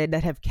existed,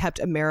 that have kept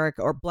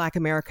America or Black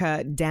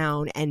America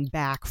down and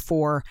back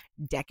for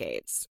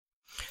decades.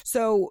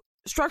 So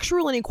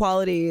structural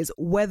inequalities,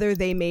 whether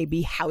they may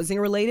be housing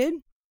related,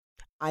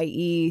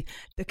 i.e.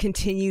 the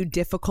continued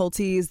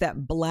difficulties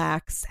that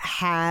Blacks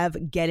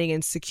have getting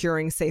and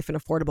securing safe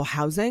and affordable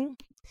housing,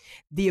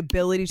 the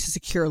ability to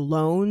secure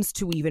loans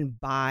to even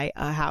buy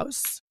a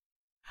house.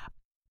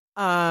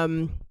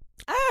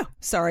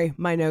 Sorry,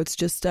 my notes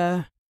just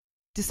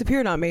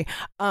disappeared on me.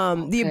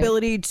 The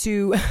ability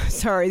to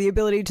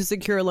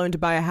secure a loan to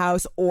buy a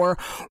house, or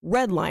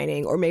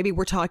redlining, or maybe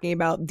we're talking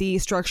about the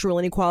structural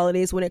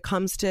inequalities when it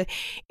comes to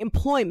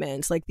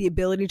employment, like the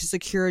ability to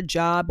secure a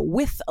job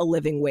with a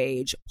living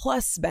wage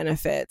plus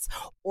benefits,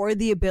 or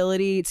the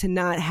ability to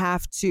not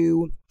have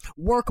to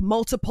work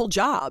multiple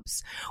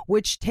jobs,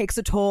 which takes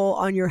a toll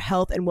on your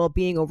health and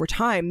well-being over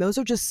time. Those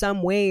are just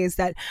some ways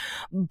that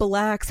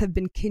Blacks have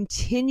been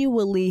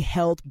continually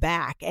held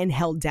back and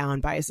held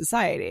down by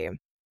society.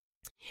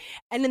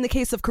 And in the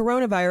case of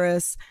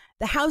coronavirus,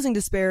 the housing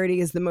disparity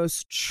is the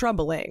most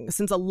troubling,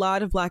 since a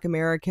lot of Black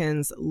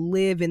Americans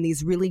live in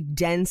these really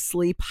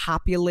densely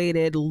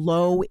populated,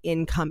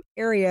 low-income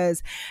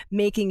areas,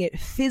 making it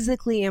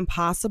physically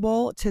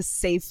impossible to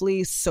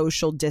safely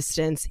social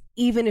distance,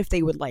 even if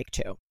they would like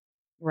to.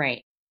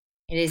 Right.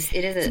 It is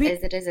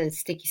a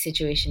sticky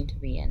situation to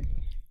be in.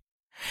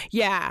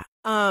 Yeah.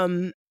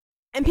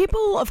 And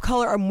people of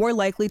color are more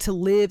likely to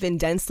live in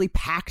densely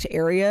packed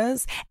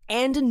areas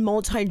and in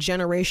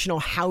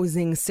multi-generational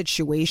housing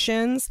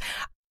situations.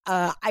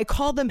 I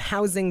call them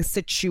housing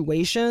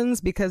situations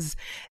because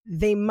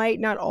they might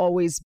not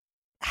always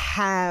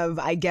have,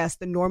 I guess,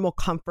 the normal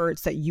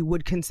comforts that you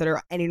would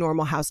consider any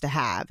normal house to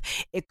have.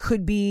 It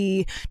could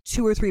be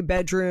 2 or 3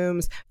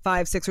 bedrooms,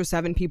 5, 6, or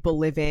 7 people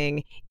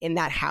living in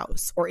that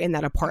house or in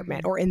that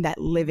apartment or in that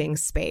living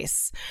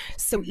space.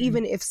 So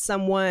even if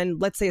someone,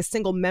 let's say a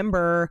single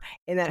member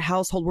in that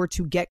household, were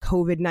to get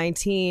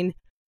COVID-19,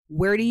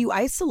 where do you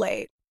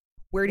isolate?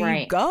 Where do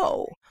you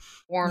go?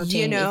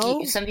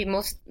 Quarantine.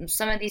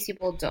 Some of these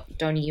people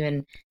don't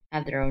even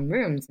have their own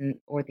rooms,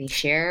 or they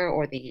share,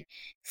 or they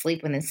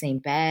sleep in the same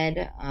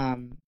bed.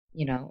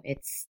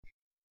 It's.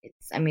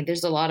 I mean,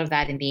 there's a lot of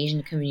that in the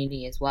Asian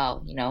community as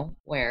well.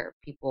 Where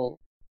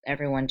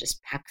everyone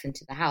just packs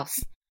into the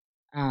house,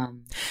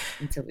 and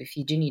so if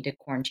you do need to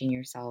quarantine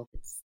yourself,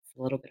 it's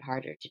a little bit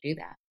harder to do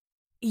that.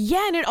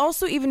 Yeah, and it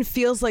also even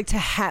feels like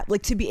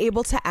to be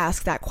able to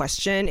ask that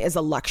question is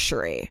a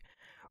luxury,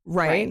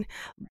 right?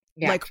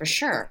 Yeah, for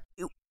sure.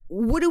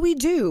 What do we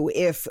do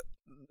if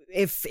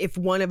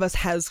one of us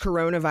has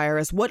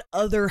coronavirus? What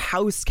other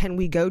house can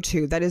we go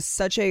to? That is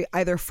such a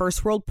either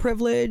first world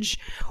privilege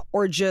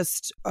or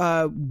just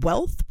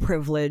wealth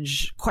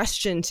privilege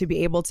question to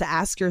be able to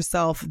ask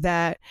yourself.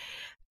 That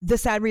the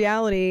sad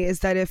reality is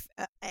that if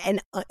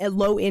a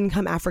low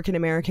income African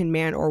American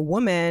man or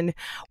woman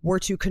were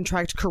to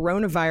contract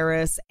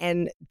coronavirus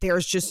and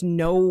there's just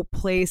no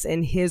place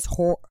in his,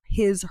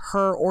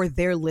 her, or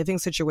their living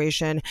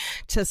situation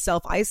to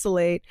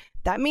self-isolate,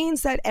 that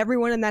means that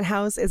everyone in that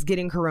house is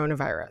getting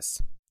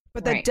coronavirus.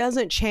 But that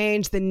doesn't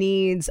change the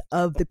needs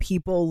of the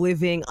people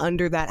living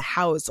under that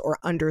house or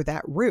under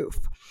that roof.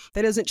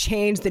 That doesn't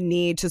change the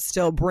need to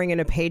still bring in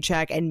a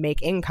paycheck and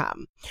make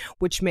income,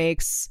 which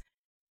makes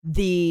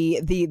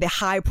the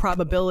high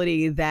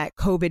probability that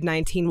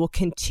COVID-19 will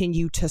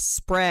continue to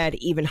spread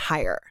even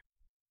higher.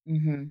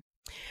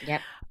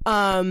 Yep.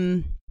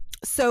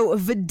 So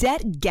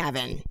Vedette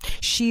Gavin,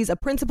 she's a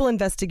principal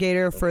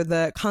investigator for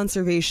the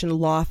Conservation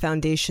Law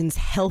Foundation's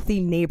Healthy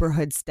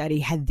Neighborhood Study,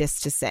 had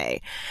this to say: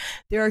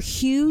 there are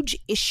huge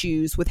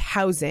issues with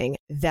housing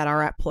that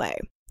are at play.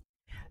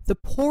 The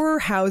poorer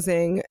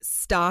housing,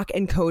 stock,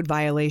 and code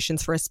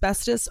violations for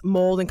asbestos,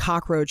 mold, and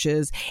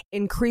cockroaches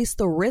increase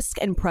the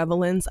risk and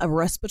prevalence of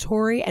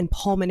respiratory and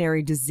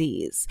pulmonary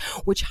disease,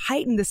 which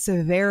heighten the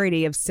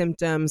severity of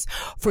symptoms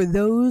for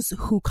those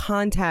who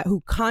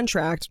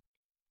contract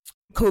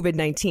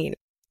COVID-19.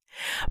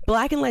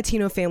 Black and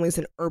Latino families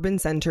in urban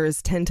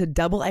centers tend to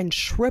double and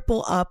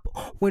triple up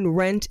when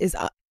rent is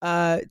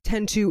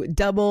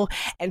unaffordable,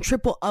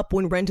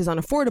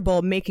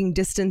 making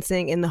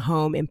distancing in the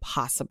home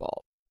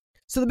impossible.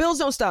 So the bills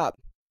don't stop,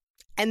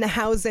 and the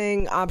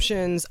housing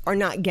options are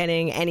not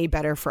getting any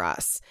better for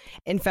us.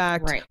 In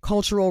fact,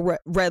 cultural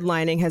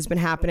redlining has been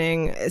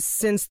happening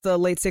since the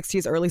late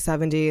 60s, early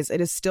 70s. It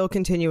is still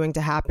continuing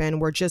to happen,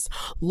 where just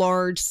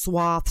large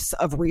swaths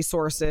of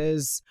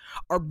resources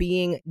are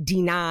being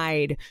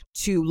denied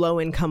to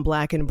low-income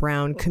Black and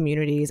Brown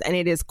communities, and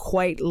it is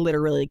quite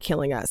literally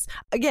killing us.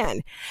 Again,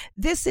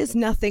 this is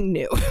nothing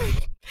new.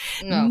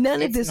 No,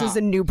 none of this is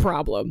a new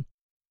problem.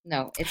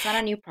 No, it's not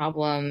a new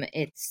problem.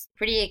 It's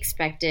pretty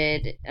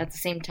expected. At the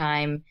same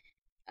time,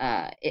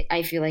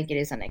 I feel like it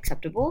is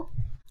unacceptable.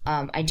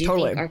 I do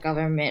think our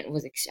government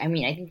was, I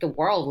think the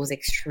world was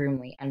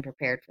extremely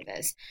unprepared for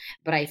this.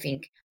 But I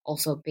think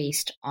also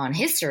based on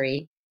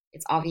history,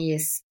 it's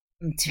obvious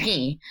to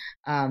me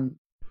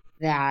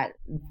that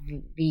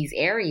these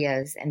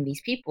areas and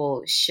these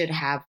people should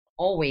have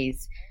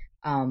always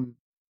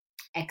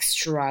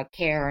extra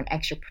care and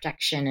extra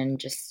protection and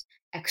just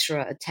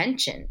extra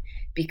attention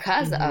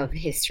because of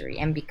history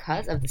and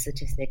because of the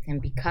statistics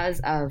and because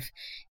of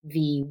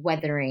the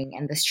weathering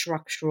and the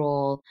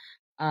structural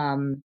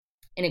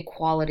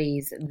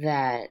inequalities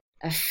that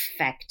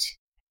affect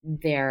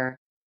their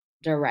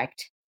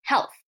direct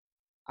health.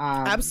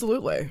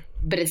 Absolutely.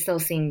 But it still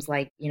seems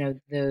like,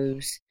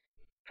 those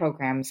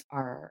programs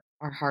are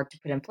hard to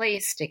put in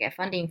place, to get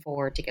funding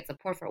for, to get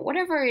support for,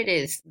 whatever it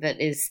is that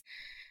is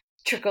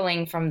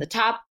trickling from the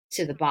top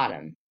to the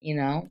bottom,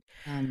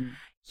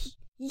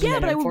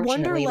 Yeah, but I would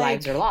wonder,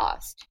 lives are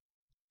lost.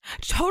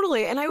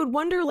 Totally. And I would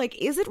wonder,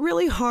 is it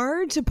really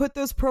hard to put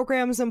those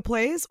programs in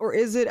place? Or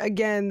is it,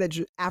 again, that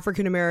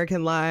African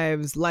American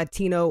lives,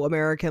 Latino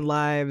American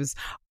lives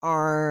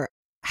have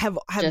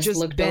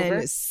just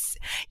been,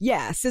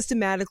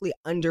 systematically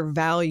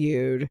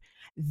undervalued?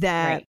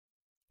 That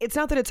it's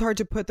not that it's hard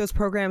to put those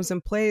programs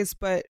in place,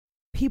 but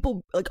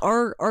people,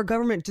 our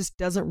government just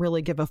doesn't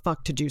really give a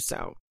fuck to do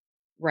so.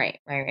 Right.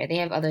 They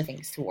have other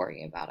things to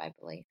worry about, I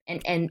believe.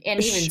 And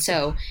even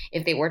so,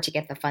 if they were to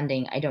get the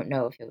funding, I don't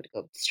know if it would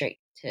go straight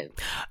to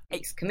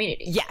these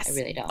communities. Yes. I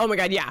really don't. Oh my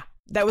God, yeah.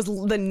 That was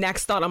the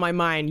next thought on my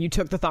mind. You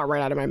took the thought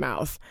right out of my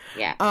mouth.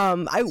 Yeah.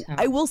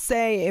 I will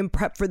say, in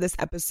prep for this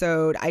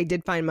episode, I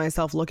did find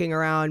myself looking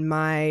around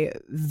my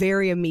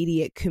very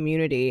immediate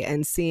community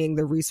and seeing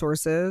the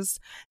resources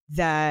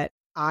that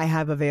I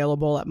have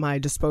available at my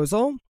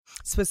disposal,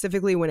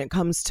 specifically when it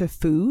comes to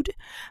food,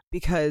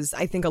 because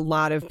I think a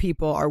lot of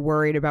people are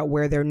worried about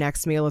where their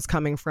next meal is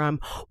coming from,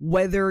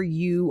 whether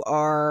you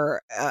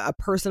are a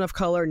person of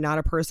color, not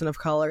a person of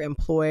color,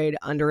 employed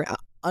under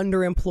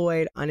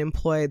underemployed,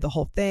 unemployed, the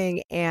whole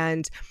thing.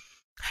 And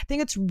I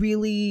think it's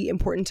really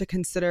important to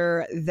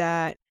consider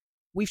that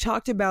we've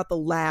talked about the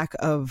lack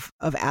of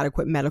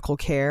adequate medical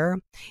care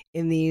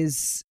in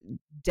these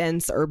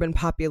dense urban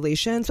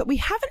populations, but we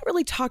haven't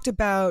really talked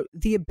about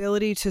the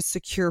ability to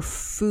secure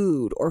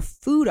food or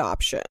food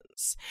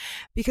options.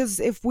 Because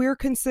if we're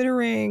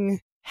considering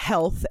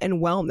health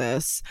and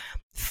wellness,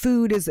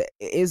 food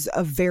is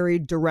a very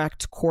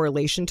direct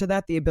correlation to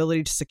that, the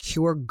ability to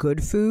secure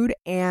good food.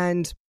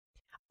 And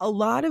a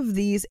lot of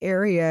these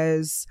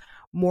areas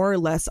more or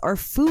less are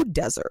food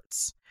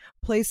deserts,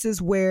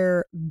 places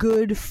where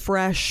good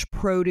fresh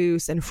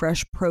produce and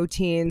fresh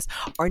proteins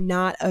are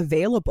not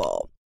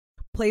available,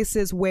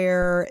 places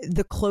where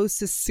the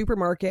closest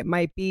supermarket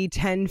might be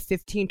 10,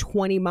 15,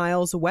 20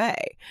 miles away.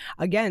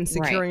 Again,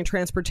 securing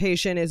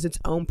transportation is its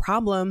own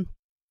problem.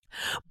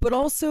 But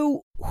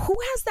also, who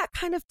has that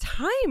kind of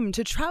time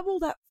to travel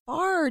that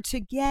far to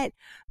get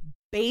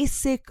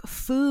basic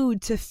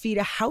food to feed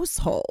a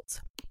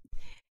household?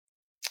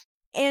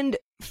 And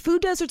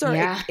food deserts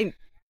are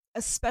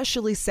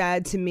especially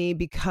sad to me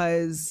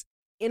because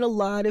in a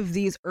lot of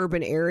these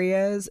urban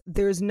areas,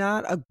 there's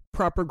not a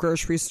proper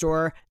grocery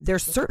store.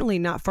 There's certainly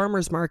not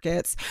farmers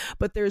markets,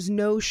 but there's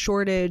no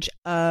shortage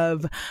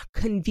of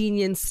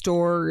convenience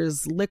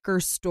stores, liquor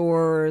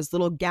stores,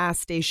 little gas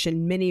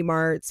station mini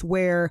marts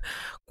where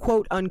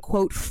quote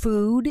unquote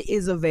food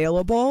is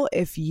available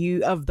if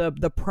you of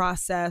the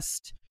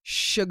processed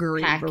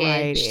sugary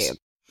variety.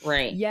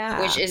 Right.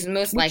 Yeah. Which is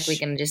most likely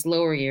going to just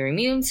lower your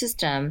immune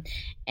system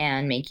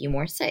and make you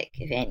more sick,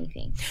 if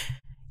anything.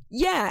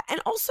 Yeah.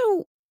 And also,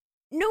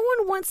 no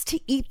one wants to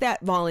eat that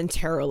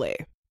voluntarily.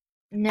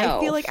 No. I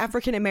feel like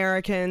African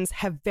Americans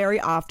have very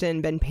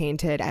often been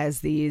painted as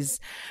these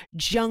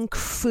junk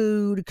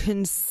food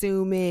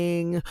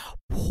consuming,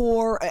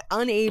 poor,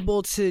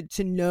 unable to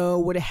know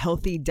what a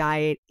healthy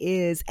diet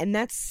is. And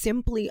that's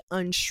simply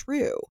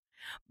untrue.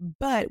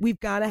 But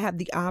we've got to have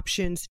the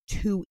options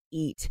to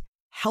eat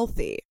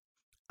healthy.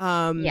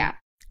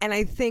 And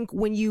I think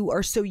when you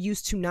are so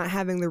used to not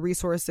having the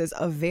resources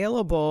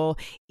available,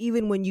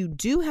 even when you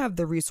do have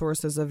the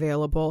resources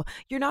available,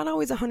 you're not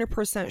always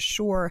 100%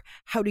 sure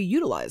how to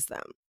utilize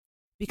them.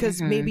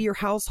 Because maybe your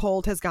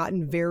household has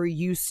gotten very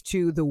used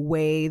to the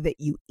way that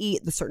you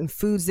eat, the certain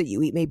foods that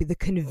you eat, maybe the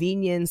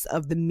convenience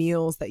of the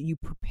meals that you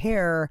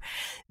prepare,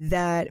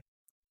 that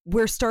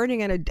we're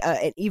starting at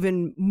an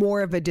even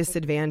more of a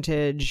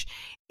disadvantage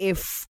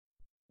if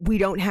we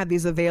don't have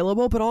these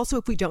available, but also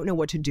if we don't know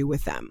what to do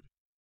with them.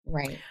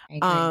 Right.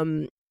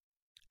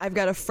 I've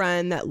got a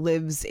friend that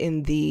lives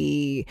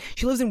she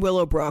lives in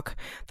Willowbrook.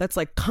 That's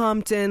like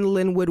Compton,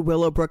 Linwood,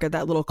 Willowbrook, at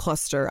that little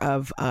cluster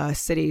of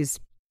cities.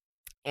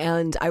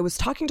 And I was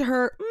talking to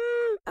her,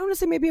 I want to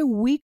say maybe a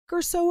week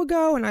or so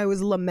ago, and I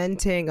was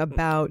lamenting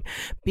about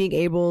being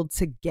able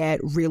to get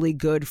really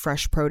good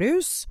fresh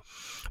produce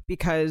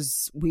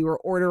because we were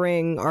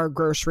ordering our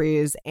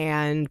groceries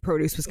and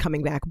produce was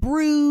coming back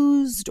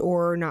bruised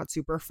or not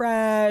super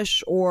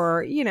fresh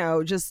or,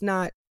 just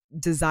not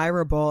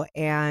desirable.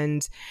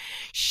 And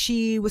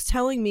she was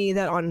telling me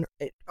that on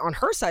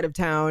her side of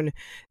town,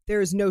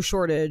 there's no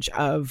shortage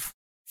of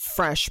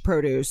fresh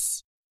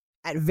produce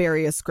at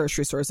various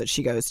grocery stores that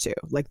she goes to.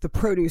 Like the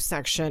produce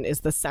section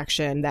is the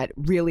section that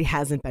really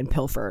hasn't been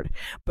pilfered,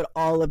 but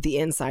all of the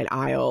inside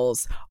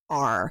aisles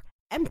are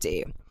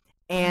empty.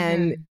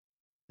 And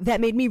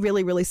that made me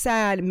really, really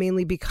sad,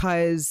 mainly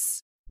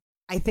because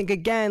I think,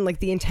 again,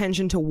 like the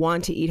intention to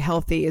want to eat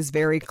healthy is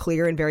very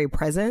clear and very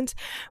present,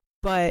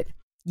 but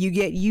you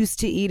get used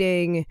to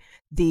eating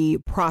the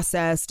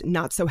processed,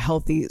 not so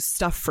healthy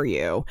stuff for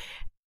you.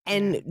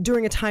 And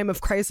during a time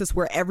of crisis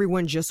where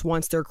everyone just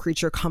wants their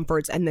creature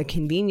comforts and the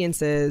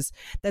conveniences,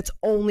 that's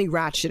only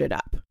ratcheted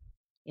up.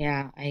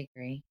 Yeah, I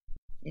agree.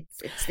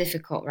 It's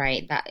difficult,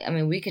 right?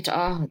 We could.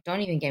 Don't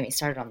even get me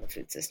started on the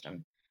food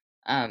system.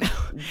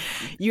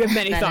 You have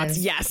many thoughts.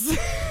 Yes.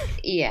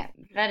 Yeah,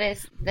 that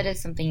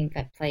is something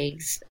that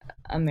plagues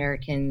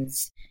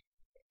Americans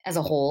as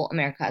a whole,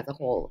 America as a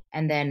whole,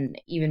 and then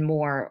even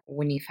more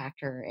when you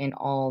factor in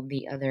all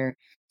the other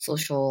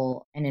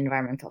social and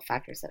environmental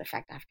factors that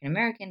affect African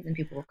Americans and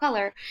people of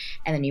color,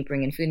 and then you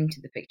bring in food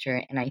into the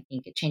picture, and I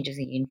think it changes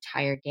the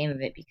entire game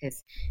of it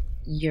because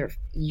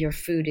your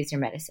food is your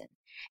medicine,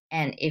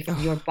 and if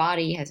your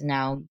body has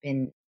now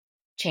been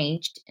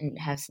changed and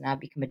has now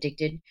become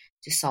addicted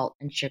to salt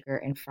and sugar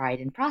and fried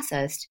and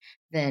processed,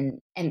 then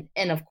and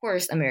of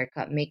course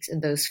America makes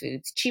those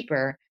foods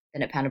cheaper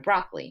than a pound of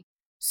broccoli.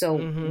 So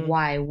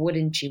why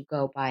wouldn't you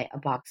go buy a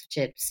box of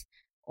chips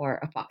or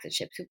a box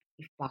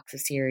of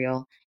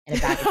cereal and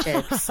a bag of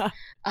chips?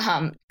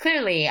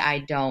 Clearly I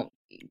don't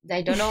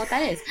know what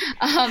that is.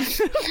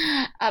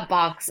 A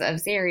box of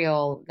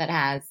cereal that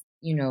has,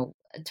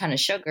 a ton of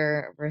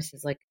sugar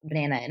versus like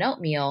banana and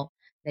oatmeal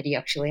that you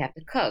actually have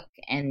to cook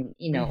and,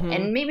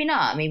 and maybe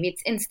not, maybe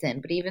it's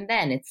instant, but even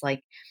then it's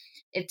like,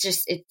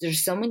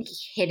 there's so many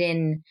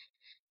hidden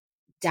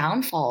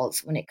downfalls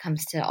when it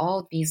comes to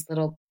all these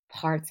little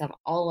parts of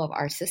all of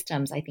our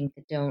systems, I think,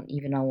 that don't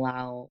even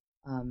allow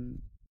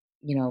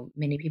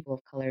many people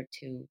of color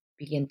to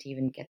begin to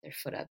even get their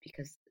foot up,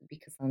 because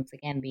once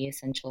again, the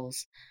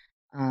essentials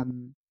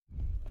um,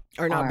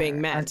 are not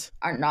being met.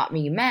 Are not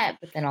being met,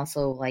 but then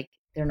also like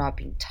they're not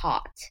being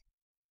taught,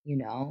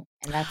 and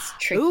that's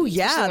tricky. Oh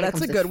yeah,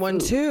 that's a good one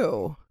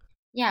too.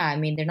 Yeah, I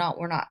mean they're not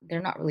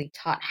really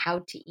taught how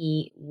to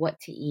eat, what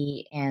to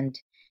eat, and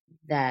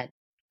that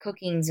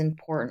cooking's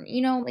important,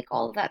 like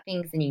all of that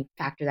things, and you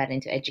factor that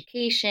into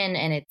education,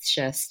 and it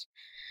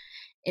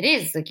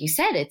is, like you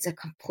said, it's a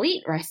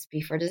complete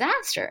recipe for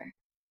disaster.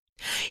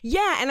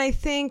 Yeah, and I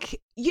think,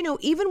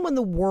 even when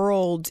the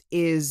world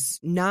is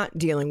not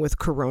dealing with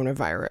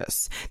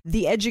coronavirus,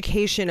 the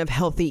education of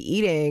healthy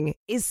eating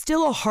is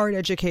still a hard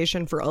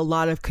education for a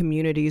lot of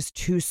communities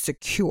to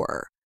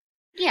secure.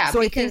 Yeah,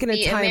 so because I think in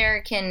the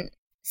American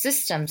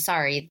system,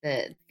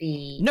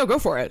 No, go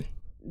for it.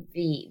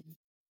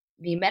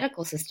 The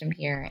medical system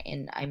here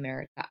in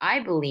America, I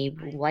believe,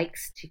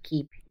 likes to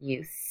keep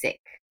you sick.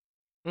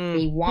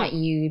 They want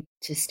you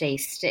to stay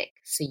sick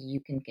so you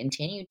can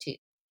continue to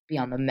be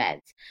on the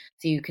meds,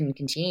 so you can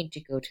continue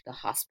to go to the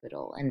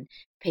hospital and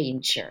pay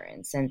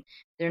insurance. And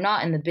they're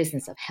not in the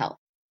business of health.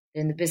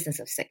 They're in the business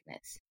of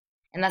sickness.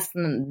 And that's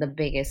the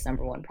biggest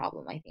number one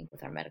problem, I think,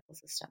 with our medical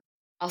system.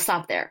 I'll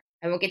stop there.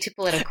 I won't get too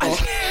political.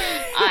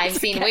 I've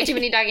seen way too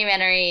many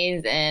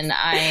documentaries, and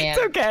It's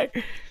okay.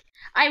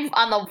 I'm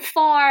on the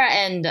far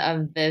end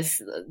of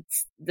this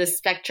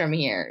spectrum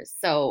here,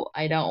 so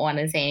I don't want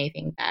to say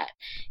anything that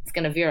is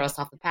going to veer us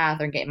off the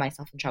path or get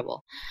myself in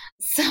trouble.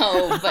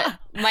 So, but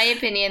my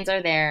opinions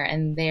are there,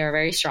 and they are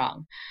very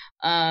strong.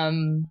 I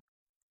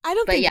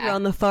don't think you're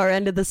on the far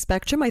end of the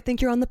spectrum. I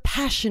think you're on the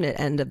passionate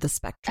end of the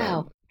spectrum.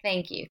 Oh,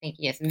 thank you.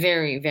 Yes,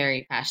 very,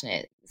 very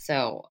passionate.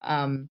 So,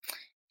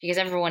 if you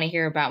guys ever want to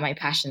hear about my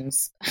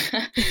passions,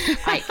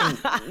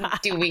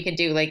 we could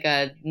do like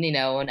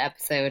an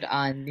episode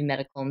on the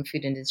medical and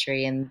food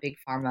industry and big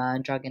pharma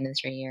and drug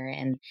industry here.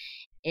 And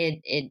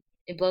it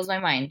blows my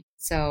mind.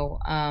 So,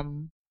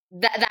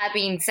 that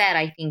being said,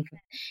 I think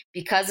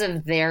because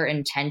of their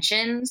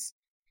intentions,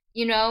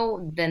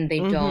 then they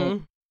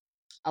don't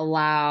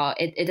allow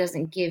it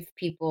doesn't give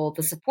people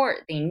the support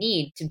they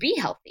need to be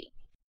healthy.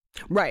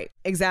 Right.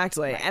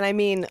 Exactly. Right. And I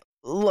mean,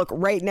 look,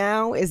 right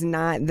now is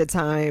not the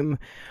time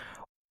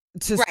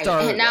to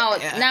start. And now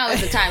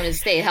is the time to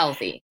stay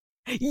healthy.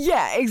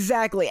 Yeah,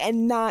 exactly.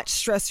 And not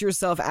stress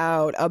yourself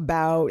out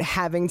about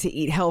having to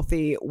eat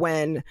healthy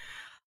when,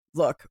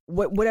 look,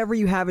 whatever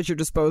you have at your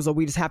disposal,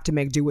 we just have to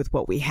make do with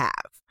what we have.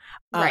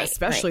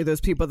 Especially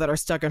those people that are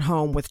stuck at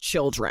home with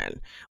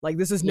children. Like,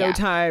 this is no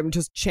time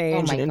to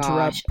change and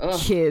interrupt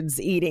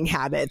kids' eating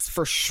habits,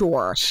 for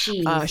sure.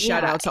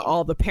 Shout out to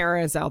all the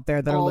parents out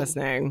there that are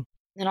listening.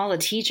 And all the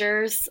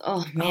teachers.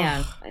 Oh,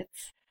 man.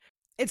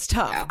 It's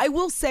tough. Yeah. I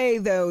will say,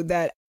 though,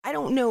 that I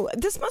don't know.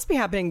 This must be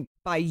happening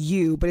by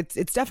you, but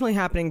it's definitely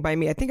happening by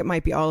me. I think it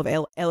might be all of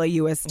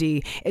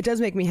LAUSD. It does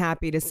make me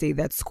happy to see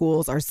that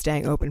schools are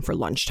staying open for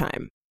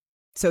lunchtime.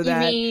 So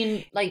that, you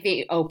mean like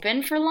they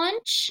open for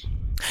lunch?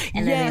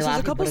 And then they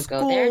allow people to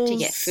go there to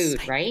get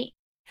food, right?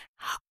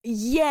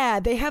 Yeah,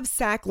 they have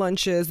sack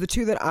lunches. The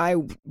two that I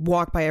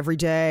walk by every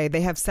day, they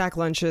have sack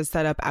lunches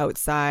set up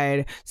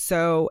outside.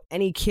 So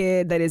any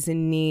kid that is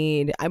in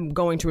need, I'm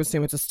going to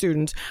assume it's a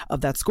student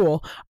of that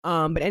school,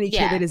 but any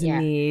kid that is in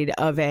need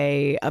of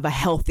a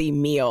healthy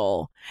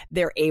meal,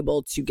 they're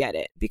able to get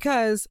it.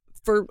 Because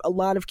for a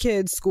lot of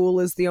kids,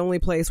 school is the only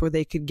place where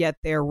they could get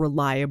their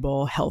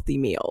reliable, healthy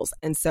meals.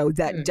 And so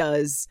that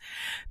does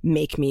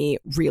make me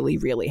really,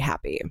 really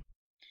happy.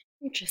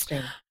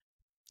 Interesting.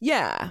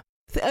 Yeah.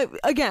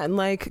 Again,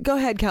 like, go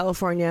ahead,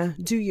 California,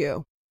 do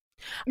you?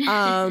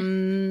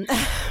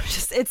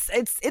 Just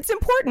it's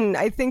important.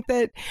 I think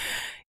that,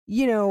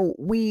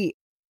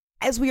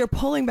 as we are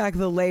pulling back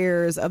the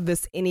layers of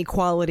this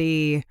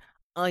inequality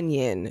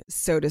onion,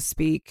 so to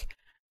speak,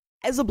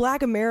 as a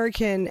Black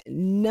American,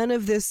 none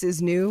of this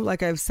is new,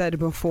 like I've said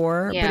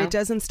before, but it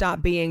doesn't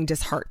stop being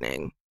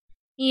disheartening.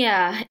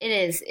 Yeah, it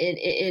is.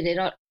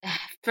 It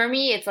for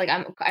me, it's like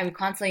I'm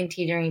constantly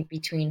teetering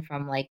between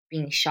from like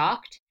being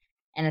shocked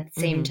and at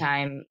the same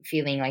time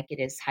feeling like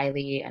it is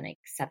highly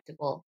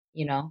unacceptable,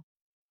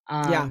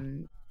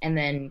 and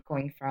then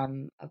going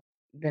from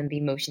then the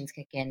emotions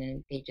kick in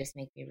and they just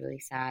make me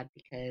really sad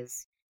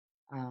because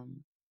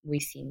we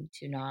seem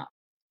to not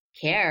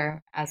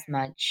care as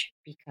much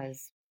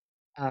because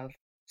of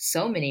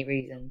so many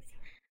reasons,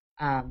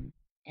 and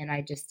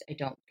I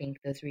don't think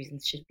those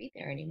reasons should be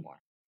there anymore.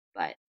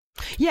 But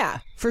yeah,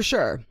 for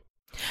sure.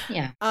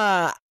 Yeah.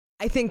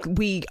 I think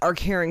we are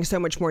caring so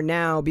much more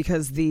now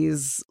because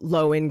these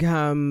low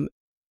income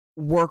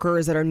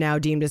workers that are now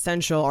deemed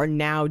essential are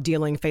now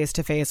dealing face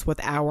to face with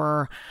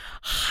our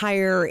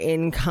higher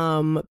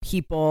income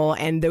people,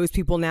 and those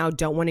people now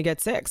don't want to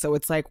get sick. So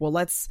it's like, well,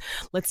 let's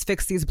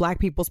fix these Black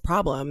people's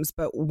problems,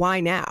 but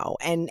why now?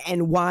 And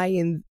why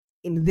in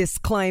this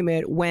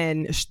climate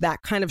when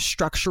that kind of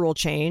structural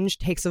change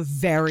takes a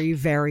very,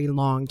 very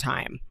long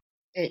time?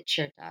 It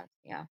sure does.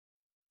 Yeah.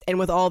 And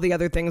with all the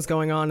other things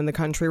going on in the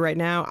country right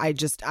now, I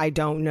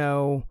don't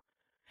know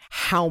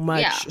how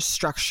much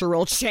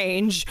structural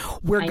change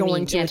we're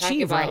going to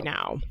achieve right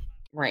now.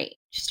 Right.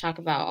 Just talk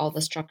about all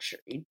the structure,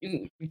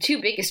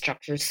 two biggest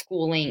structures,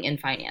 schooling and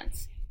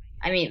finance.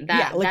 I mean,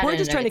 we're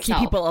just trying to keep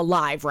people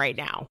alive right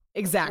now.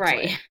 Exactly.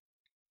 Right.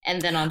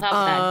 And then on top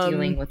of that,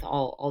 dealing with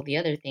all the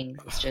other things,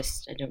 it's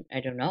just, I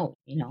don't know,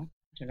 I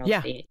don't know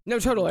if they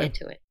totally get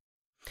to it.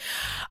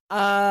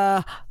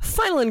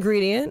 Final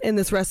ingredient in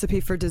this recipe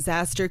for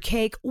disaster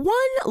cake, 1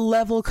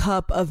 level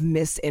cup of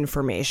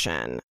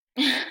misinformation.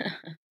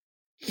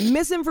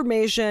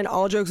 Misinformation,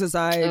 all jokes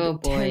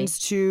aside, tends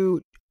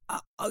to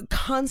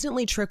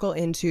constantly trickle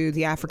into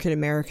the African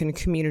American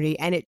community,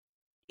 and it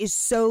is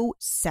so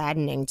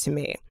saddening to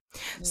me.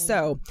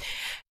 So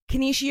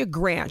Kenesha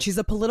Grant, she's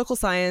a political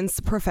science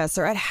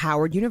professor at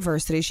Howard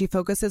University. She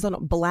focuses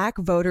on Black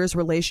voters'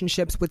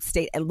 relationships with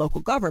state and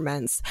local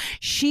governments.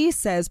 She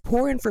says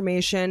poor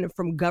information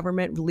from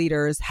government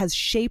leaders has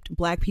shaped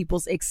Black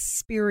people's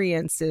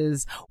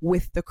experiences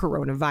with the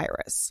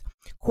coronavirus.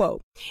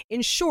 Quote,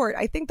 in short,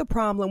 I think the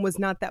problem was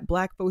not that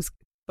Black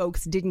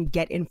folks didn't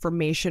get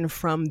information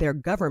from their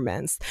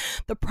governments.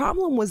 The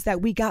problem was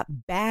that we got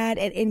bad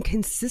and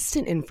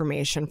inconsistent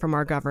information from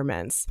our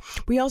governments.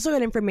 We also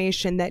got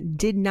information that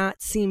did not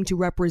seem to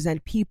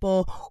represent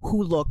people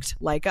who looked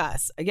like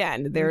us.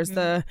 Again, there's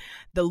the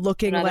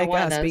looking like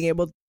us, being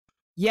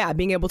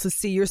able to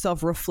see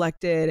yourself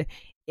reflected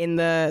in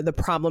the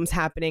problems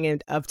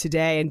happening of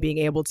today, and being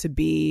able to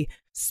be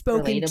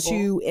spoken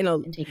to in a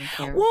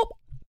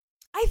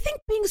I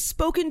think being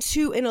spoken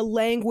to in a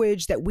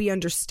language that we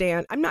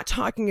understand. I'm not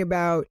talking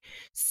about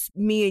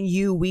me and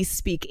you, we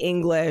speak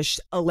English,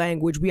 a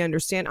language we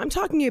understand. I'm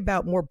talking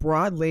about more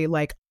broadly,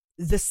 like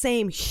the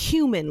same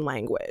human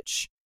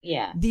language.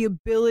 Yeah. The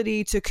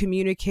ability to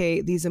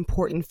communicate these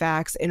important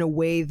facts in a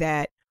way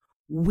that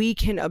we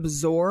can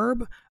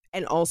absorb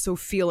and also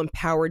feel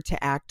empowered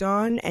to act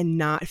on, and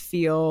not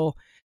feel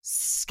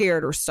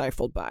scared or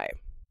stifled by.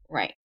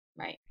 Right,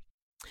 right.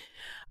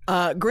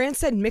 Grant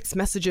said mixed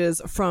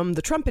messages from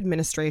the Trump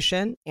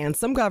administration and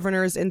some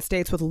governors in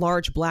states with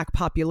large Black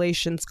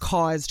populations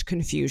caused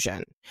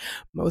confusion.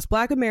 Most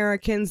Black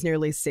Americans,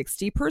 nearly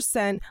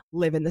 60%,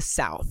 live in the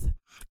South.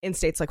 In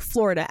states like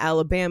Florida,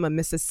 Alabama,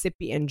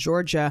 Mississippi, and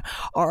Georgia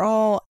are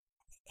all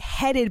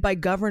headed by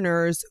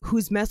governors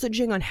whose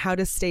messaging on how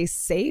to stay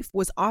safe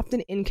was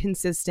often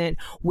inconsistent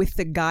with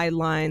the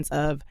guidelines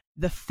of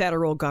the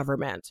federal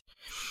government.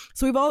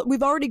 So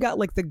we've already got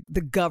like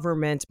the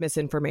government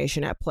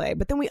misinformation at play,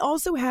 but then we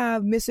also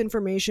have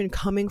misinformation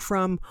coming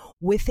from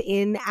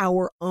within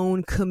our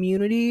own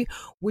community,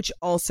 which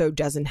also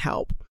doesn't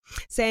help.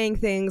 Saying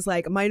things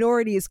like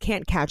minorities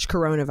can't catch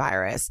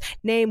coronavirus.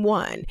 Name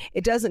one.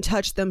 It doesn't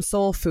touch them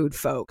soul food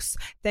folks.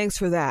 Thanks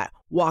for that.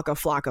 Waka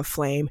flocka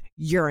flame.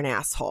 You're an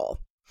asshole.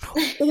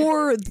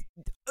 Or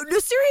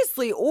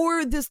seriously,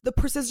 or the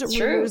persistent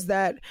rumors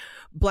that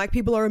Black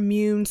people are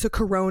immune to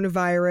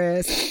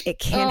coronavirus. It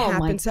can't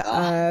happen to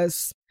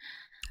us.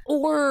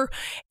 Or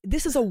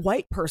this is a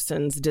white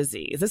person's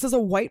disease. This is a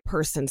white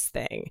person's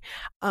thing.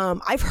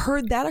 I've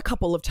heard that a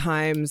couple of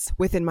times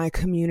within my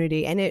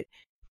community, and it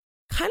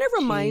kind of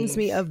reminds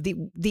me of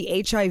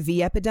the HIV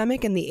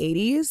epidemic in the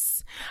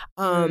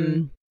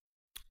 80s,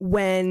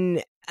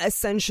 when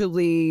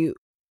essentially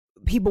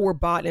people were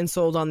bought and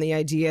sold on the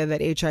idea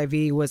that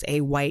HIV was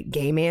a white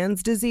gay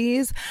man's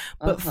disease.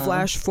 But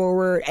flash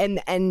forward, and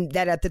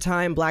that at the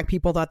time Black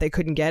people thought they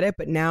couldn't get it.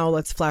 But now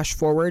let's flash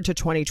forward to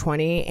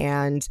 2020,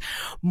 and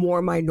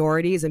more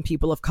minorities and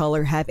people of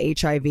color have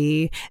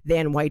HIV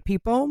than white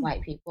people.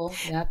 White people,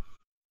 yep.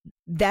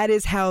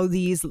 That's how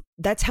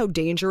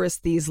dangerous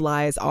these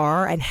lies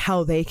are, and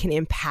how they can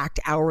impact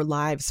our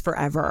lives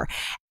forever.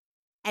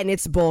 And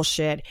it's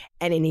bullshit,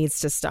 and it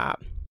needs to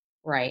stop.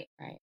 Right,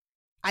 right.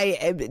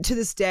 To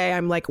this day,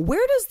 I'm like,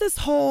 where does this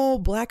whole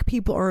Black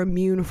people are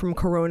immune from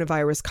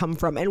coronavirus come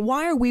from? And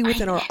why are we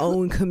within our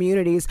own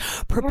communities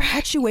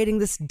perpetuating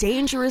this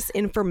dangerous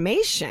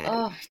information?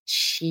 Oh,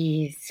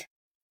 jeez.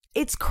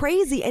 It's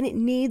crazy, and it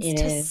needs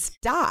to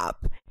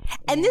stop. Yeah.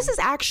 And this is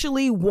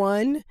actually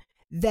one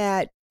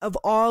that, of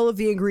all of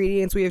the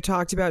ingredients we have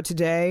talked about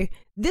today,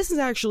 this is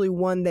actually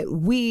one that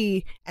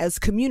we as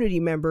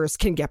community members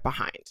can get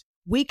behind.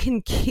 We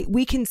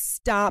can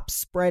stop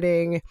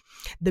spreading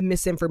the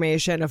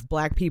misinformation of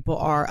Black people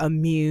are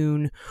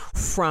immune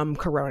from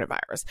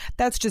coronavirus.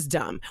 That's just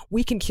dumb.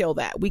 We can kill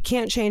that. We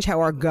can't change how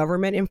our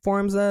government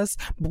informs us,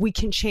 but we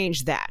can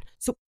change that.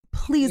 So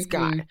please,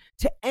 God,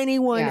 to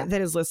anyone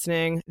that is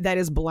listening, that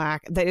is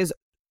Black, that is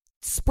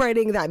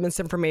spreading that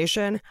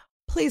misinformation,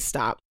 please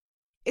stop.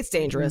 It's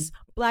dangerous.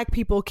 Black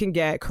people can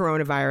get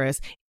coronavirus.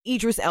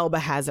 Idris Elba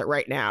has it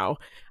right now.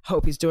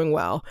 Hope he's doing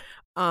well.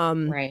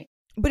 Right.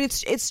 But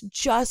it's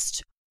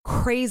just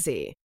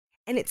crazy,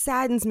 and it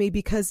saddens me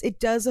because it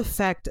does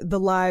affect the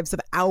lives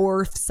of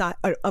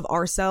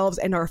ourselves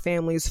and our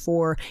families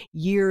for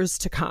years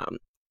to come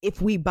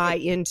if we buy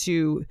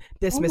into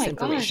this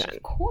misinformation. Gosh,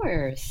 of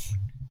course.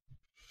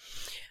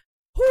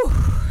 Whew.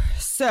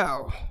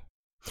 So,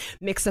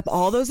 mix up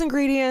all those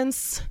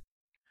ingredients.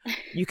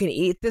 You can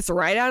eat this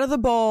right out of the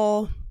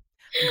bowl.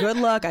 Good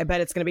luck. I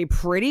bet it's going to be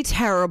pretty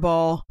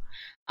terrible.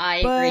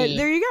 I but agree.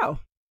 There you go.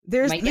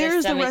 There's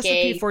the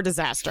recipe for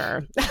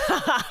disaster.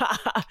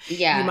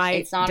 Yeah, you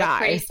might it's not die. a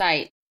pretty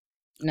sight.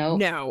 Nope.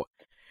 No.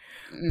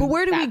 But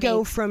where do we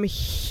go from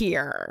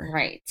here?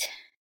 Right.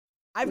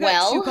 I've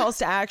got 2 calls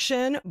to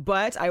action,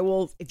 but I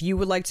will, if you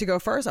would like to go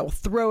first, I will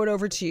throw it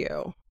over to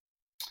you.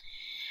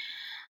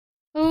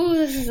 Oh,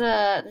 this is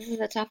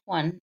a tough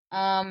one.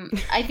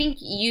 I think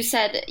you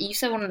said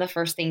one of the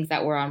first things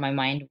that were on my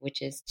mind,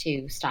 which is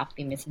to stop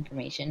the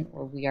misinformation,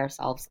 or we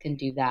ourselves can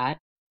do that.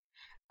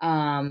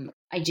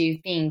 I do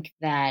think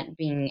that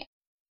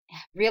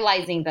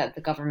realizing that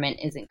the government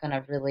isn't going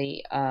to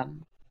really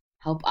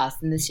help us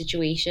in this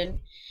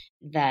situation,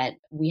 that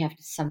we have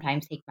to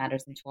sometimes take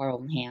matters into our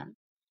own hands.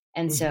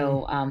 And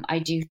so I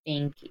do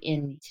think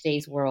in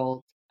today's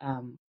world,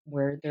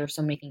 where there are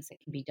so many things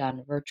that can be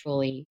done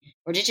virtually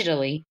or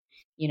digitally,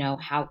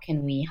 how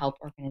can we help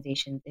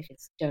organizations if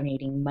it's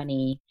donating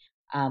money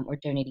or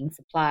donating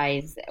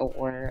supplies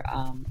or,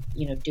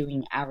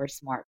 doing our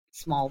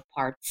small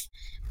parts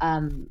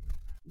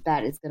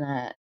that is going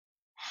to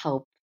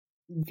help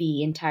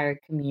the entire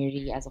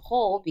community as a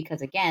whole,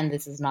 because again,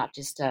 this is not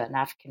just an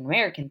African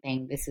American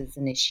thing. This is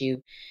an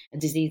issue, a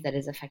disease that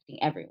is affecting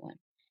everyone,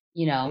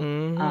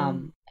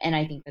 and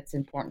I think that's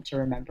important to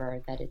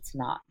remember, that it's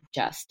not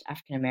just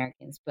African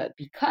Americans, but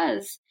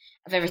because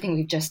of everything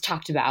we've just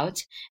talked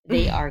about,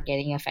 they are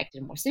getting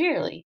affected more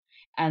severely.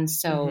 And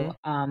so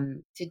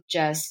to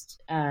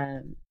just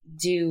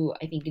do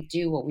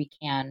what we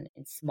can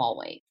in small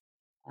ways.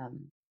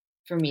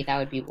 For me, that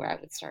would be where I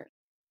would start.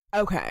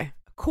 Okay.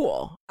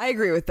 Cool. I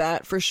agree with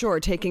that for sure.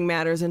 Taking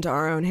matters into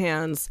our own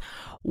hands.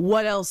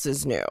 What else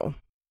is new?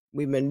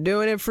 We've been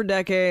doing it for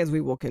decades. We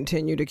will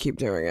continue to keep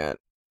doing it.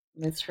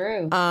 That's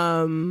true.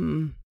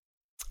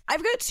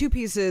 I've got 2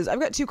 pieces. I've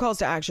got 2 calls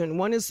to action.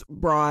 One is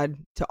broad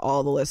to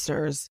all the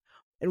listeners,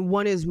 and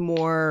one is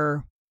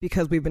more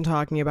because we've been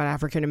talking about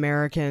African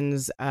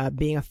Americans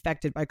being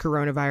affected by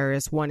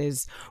coronavirus. One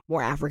is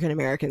more African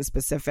American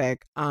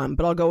specific,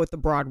 but I'll go with the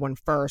broad one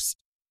first.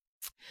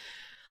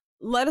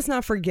 Let us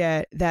not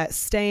forget that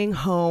staying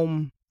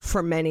home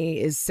for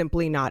many is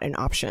simply not an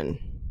option.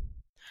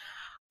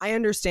 I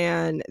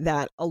understand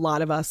that a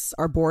lot of us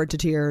are bored to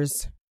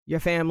tears. Your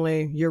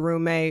family, your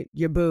roommate,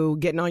 your boo,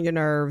 getting on your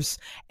nerves.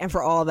 And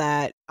for all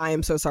that, I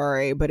am so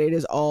sorry, but it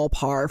is all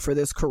par for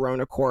this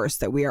corona course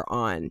that we are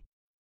on.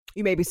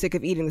 You may be sick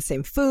of eating the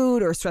same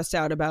food or stressed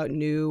out about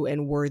new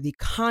and worthy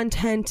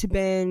content to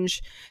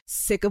binge,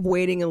 sick of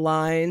waiting in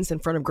lines in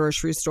front of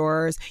grocery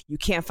stores. You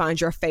can't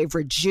find your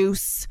favorite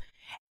juice.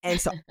 And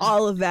so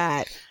all of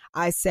that,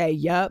 I say,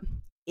 yup,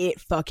 it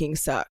fucking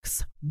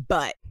sucks.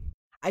 But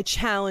I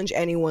challenge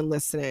anyone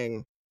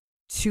listening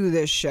to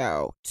this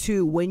show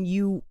to, when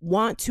you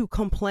want to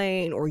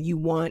complain or you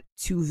want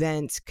to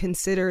vent,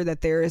 consider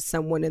that there is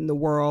someone in the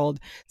world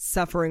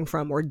suffering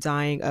from or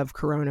dying of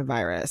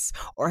coronavirus,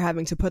 or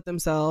having to put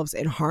themselves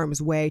in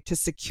harm's way to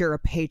secure a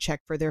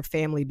paycheck for their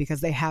family because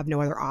they have no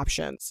other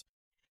options.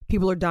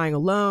 People are dying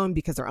alone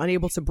because they're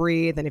unable to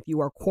breathe. And if you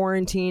are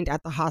quarantined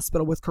at the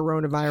hospital with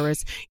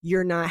coronavirus,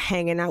 you're not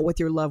hanging out with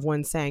your loved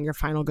ones saying your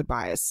final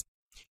goodbyes.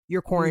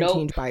 You're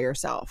quarantined by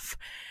yourself.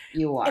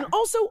 You are. And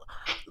also,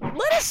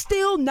 let us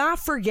still not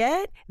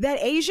forget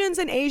that Asians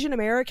and Asian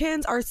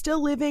Americans are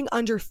still living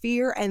under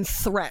fear and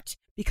threat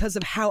because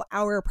of how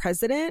our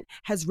president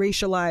has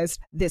racialized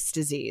this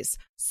disease.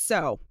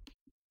 So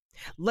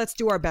let's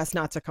do our best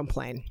not to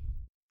complain.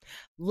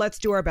 Let's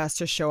do our best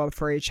to show up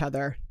for each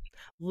other.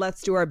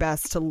 Let's do our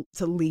best to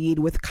lead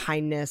with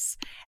kindness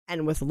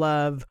and with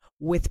love,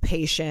 with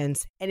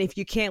patience. And if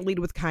you can't lead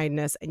with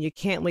kindness and you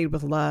can't lead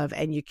with love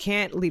and you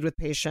can't lead with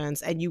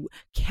patience and you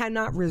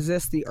cannot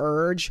resist the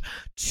urge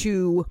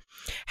to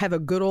have a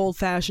good old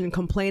fashioned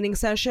complaining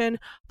session,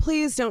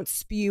 please don't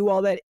spew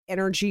all that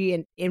energy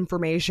and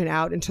information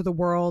out into the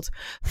world.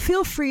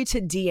 Feel free to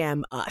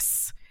DM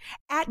us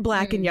at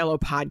Black and Yellow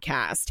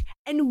Podcast,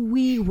 and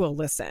we will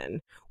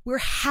listen. We're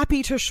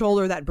happy to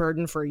shoulder that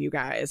burden for you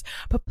guys.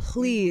 But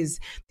please,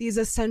 these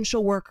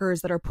essential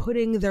workers that are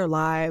putting their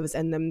lives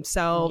and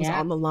themselves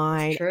on the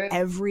line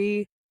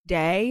every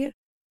day,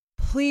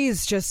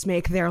 please just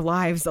make their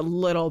lives a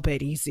little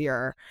bit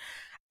easier.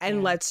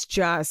 And let's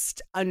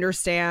just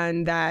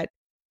understand that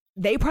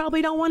they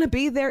probably don't want to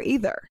be there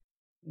either.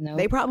 No.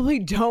 They probably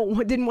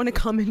didn't want to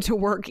come into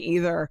work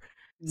either.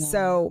 No.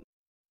 So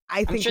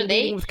I think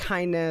leading with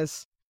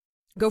kindness.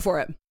 Go for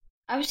it.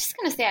 I was just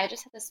going to say, I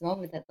just had this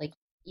moment that, like,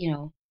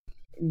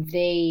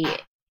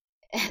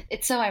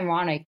 it's so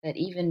ironic that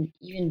even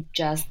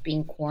just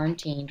being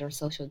quarantined or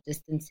social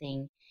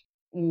distancing,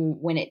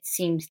 when it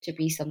seems to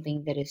be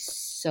something that is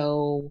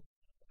so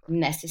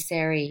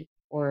necessary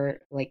or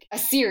like a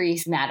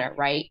serious matter,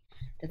 right?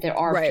 That there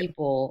are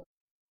people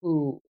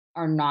who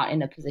are not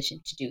in a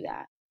position to do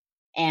that.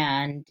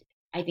 And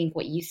I think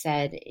what you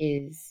said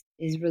is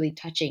really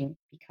touching,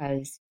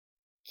 because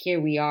here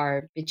we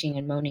are bitching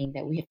and moaning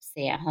that we have to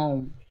stay at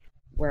home,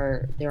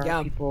 where there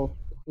are people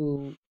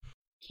who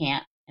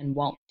can't and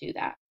won't do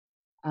that.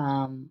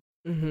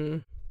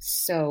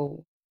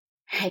 So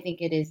I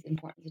think it is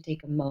important to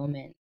take a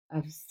moment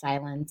of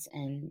silence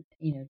and,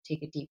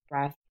 take a deep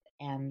breath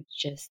and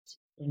just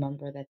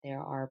remember that there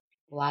are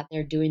people out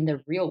there doing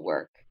the real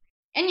work.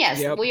 And yes,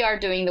 Yep. we are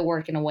doing the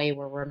work in a way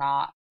where we're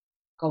not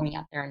going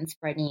out there and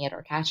spreading it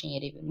or catching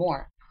it even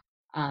more.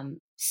 But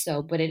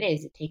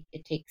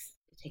it takes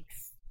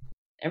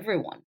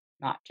everyone,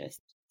 not just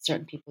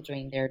certain people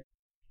doing their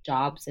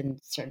jobs and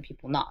certain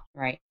people not,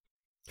 right?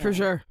 So, for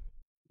sure.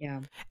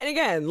 Yeah. And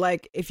again,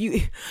 like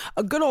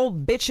a good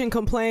old bitch and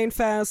complain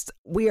fest,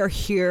 we are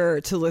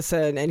here to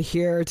listen and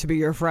here to be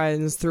your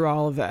friends through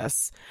all of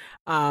this.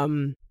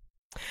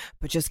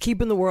 But just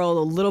keeping the world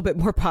a little bit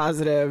more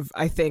positive,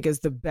 I think, is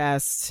the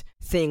best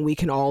thing we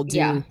can all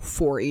do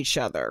for each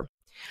other.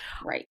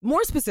 Right.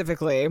 More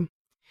specifically,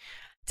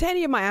 to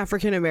any of my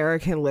African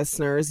American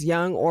listeners,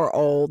 young or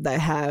old, that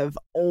have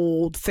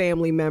old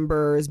family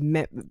members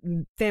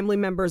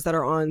that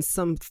are on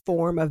some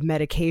form of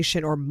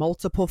medication or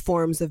multiple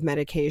forms of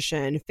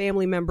medication,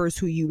 family members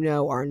who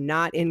are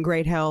not in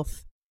great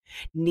health,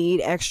 need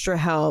extra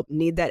help,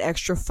 need that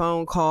extra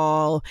phone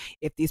call.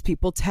 If these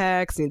people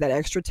text, need that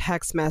extra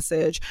text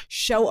message,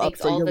 show up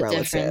for your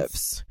relatives.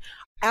 Difference.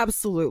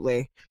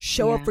 Absolutely.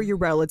 Show up for your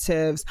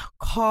relatives.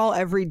 Call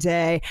every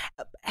day.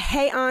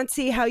 Hey,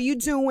 auntie, how you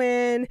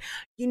doing?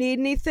 You need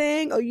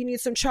anything? Oh, you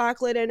need some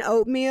chocolate and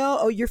oatmeal?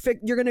 Oh, you're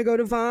going to go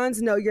to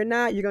Vons? No, you're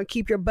not. You're going to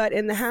keep your butt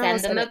in the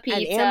house. Send them a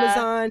pizza. And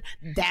Amazon,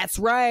 that's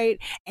right.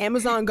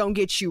 Amazon going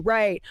to get you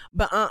right.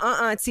 But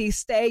auntie,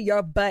 stay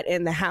your butt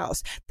in the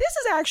house. This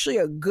is actually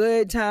a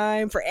good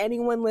time for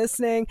anyone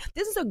listening.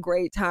 This is a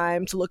great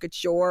time to look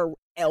at your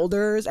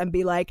elders and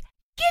be like,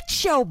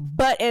 get your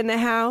butt in the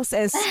house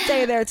and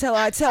stay there till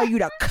I tell you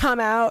to come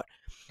out.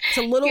 It's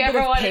a little bit of payback. If you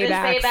ever wanted to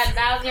say that,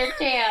 now's your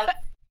chance.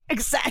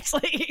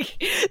 Exactly.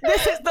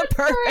 This is the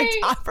perfect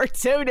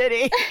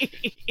opportunity.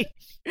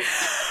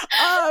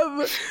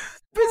 But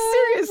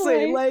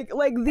seriously,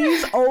 like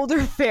these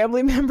older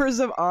family members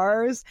of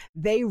ours,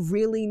 they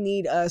really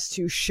need us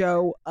to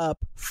show up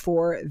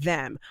for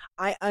them.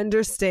 I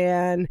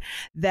understand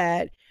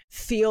that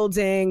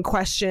fielding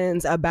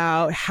questions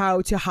about how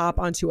to hop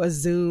onto a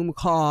Zoom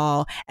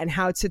call and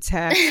how to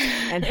text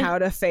and how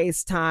to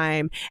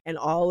FaceTime and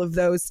all of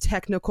those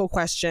technical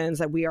questions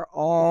that we are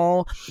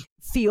all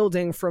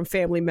fielding from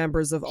family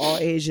members of all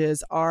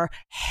ages are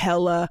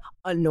hella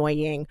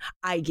annoying.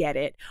 I get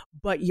it.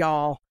 But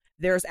y'all,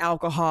 there's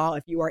alcohol.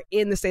 If you are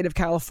in the state of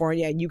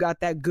California and you got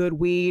that good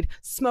weed,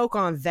 smoke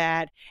on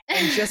that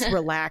and just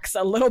relax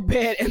a little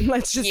bit and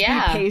let's just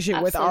be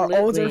patient with our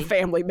older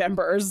family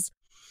members.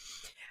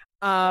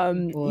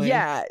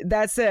 Yeah,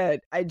 that's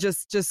it. I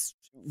just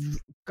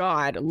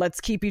God, let's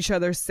keep each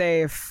other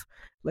safe.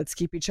 Let's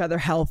keep each other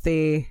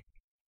healthy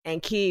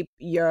and keep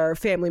your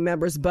family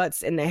members'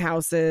 butts in their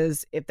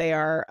houses if they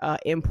are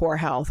in poor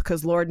health.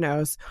 Because Lord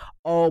knows,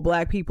 old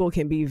Black people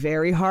can be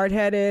very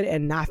hard-headed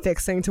and not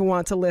fixing to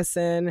want to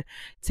listen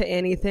to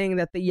anything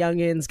that the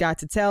youngins got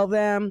to tell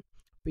them.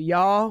 But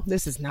y'all,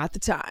 this is not the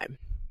time.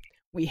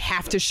 We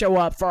have to show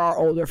up for our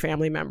older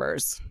family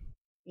members.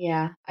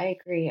 Yeah, I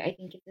agree. I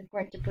think it's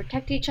important to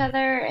protect each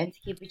other and to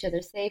keep each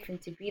other safe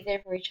and to be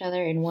there for each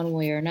other in one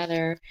way or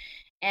another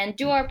and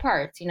do our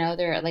parts.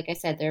 Like I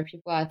said, there are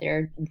people out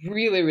there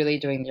really, really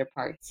doing their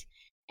parts.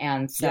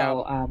 And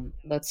so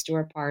let's do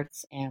our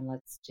parts and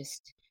let's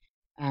just,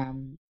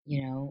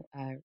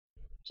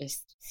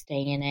 just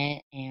stay in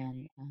it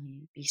and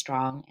be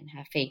strong and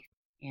have faith.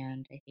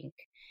 And I think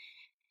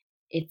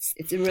it's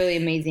really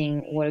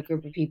amazing what a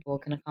group of people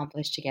can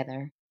accomplish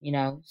together,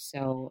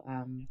 so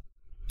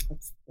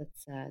it's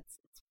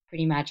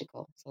pretty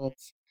magical. So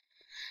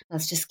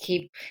let's just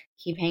keep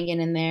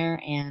hanging in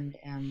there and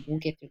we'll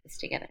get through this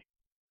together.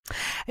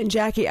 And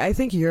Jackie, I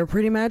think you're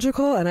pretty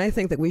magical, and I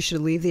think that we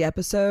should leave the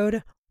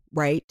episode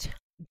right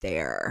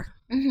there.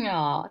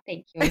 Oh,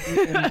 thank you. I think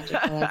you're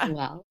magical as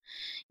well.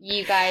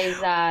 You guys,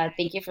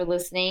 thank you for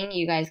listening.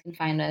 You guys can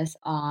find us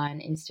on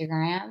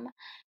Instagram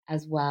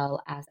as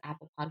well as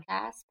Apple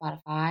Podcasts,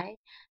 Spotify.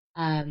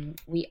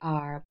 We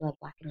are Blood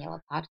Black and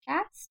Yellow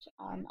Podcast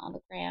on the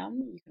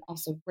gram. You can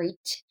also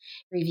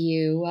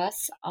review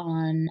us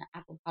on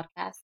Apple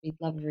Podcasts. We'd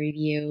love a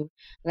review.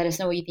 Let us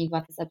know what you think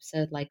about this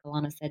episode. Like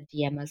Alana said,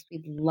 DM us.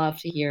 We'd love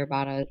to hear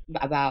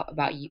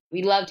about you.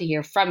 We'd love to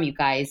hear from you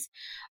guys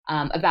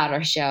about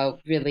our show.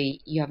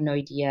 Really, you have no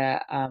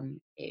idea.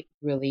 It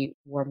really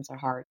warms our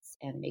hearts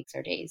and makes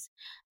our days.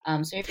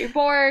 So if you're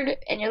bored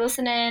and you're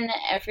listening,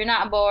 if you're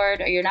not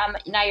bored or you're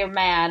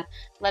mad,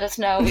 let us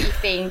know what you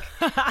think.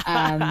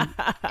 And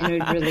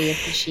we'd really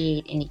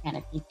appreciate any kind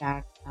of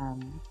feedback.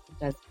 It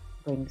does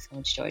bring so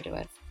much joy to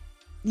us.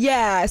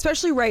 Yeah,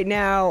 especially right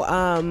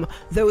now,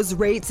 those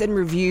rates and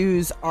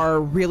reviews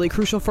are really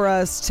crucial for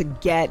us to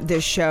get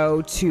this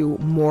show to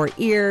more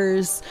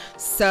ears.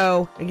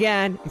 So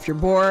again, if you're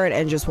bored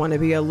and just want to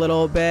be a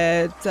little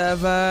bit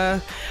of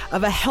a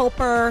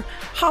helper,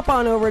 hop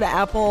on over to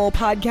Apple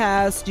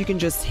Podcast. You can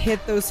just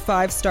hit those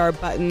 5-star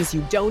buttons.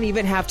 You don't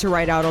even have to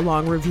write out a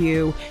long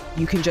review.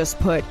 You can just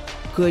put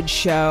good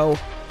show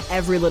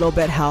Every little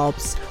bit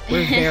helps.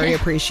 We're very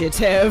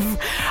appreciative.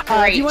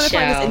 If you want to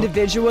find us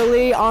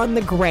individually on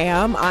the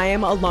gram, I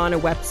am Alana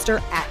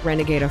Webster at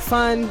Renegade of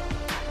Fun.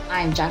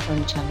 I'm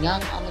Jacqueline Chung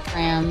Young on the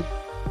gram.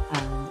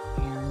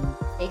 And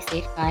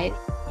stay safe, guys.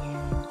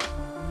 And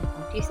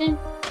talk to you soon.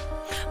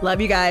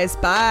 Love you guys.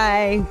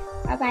 Bye.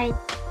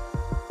 Bye-bye.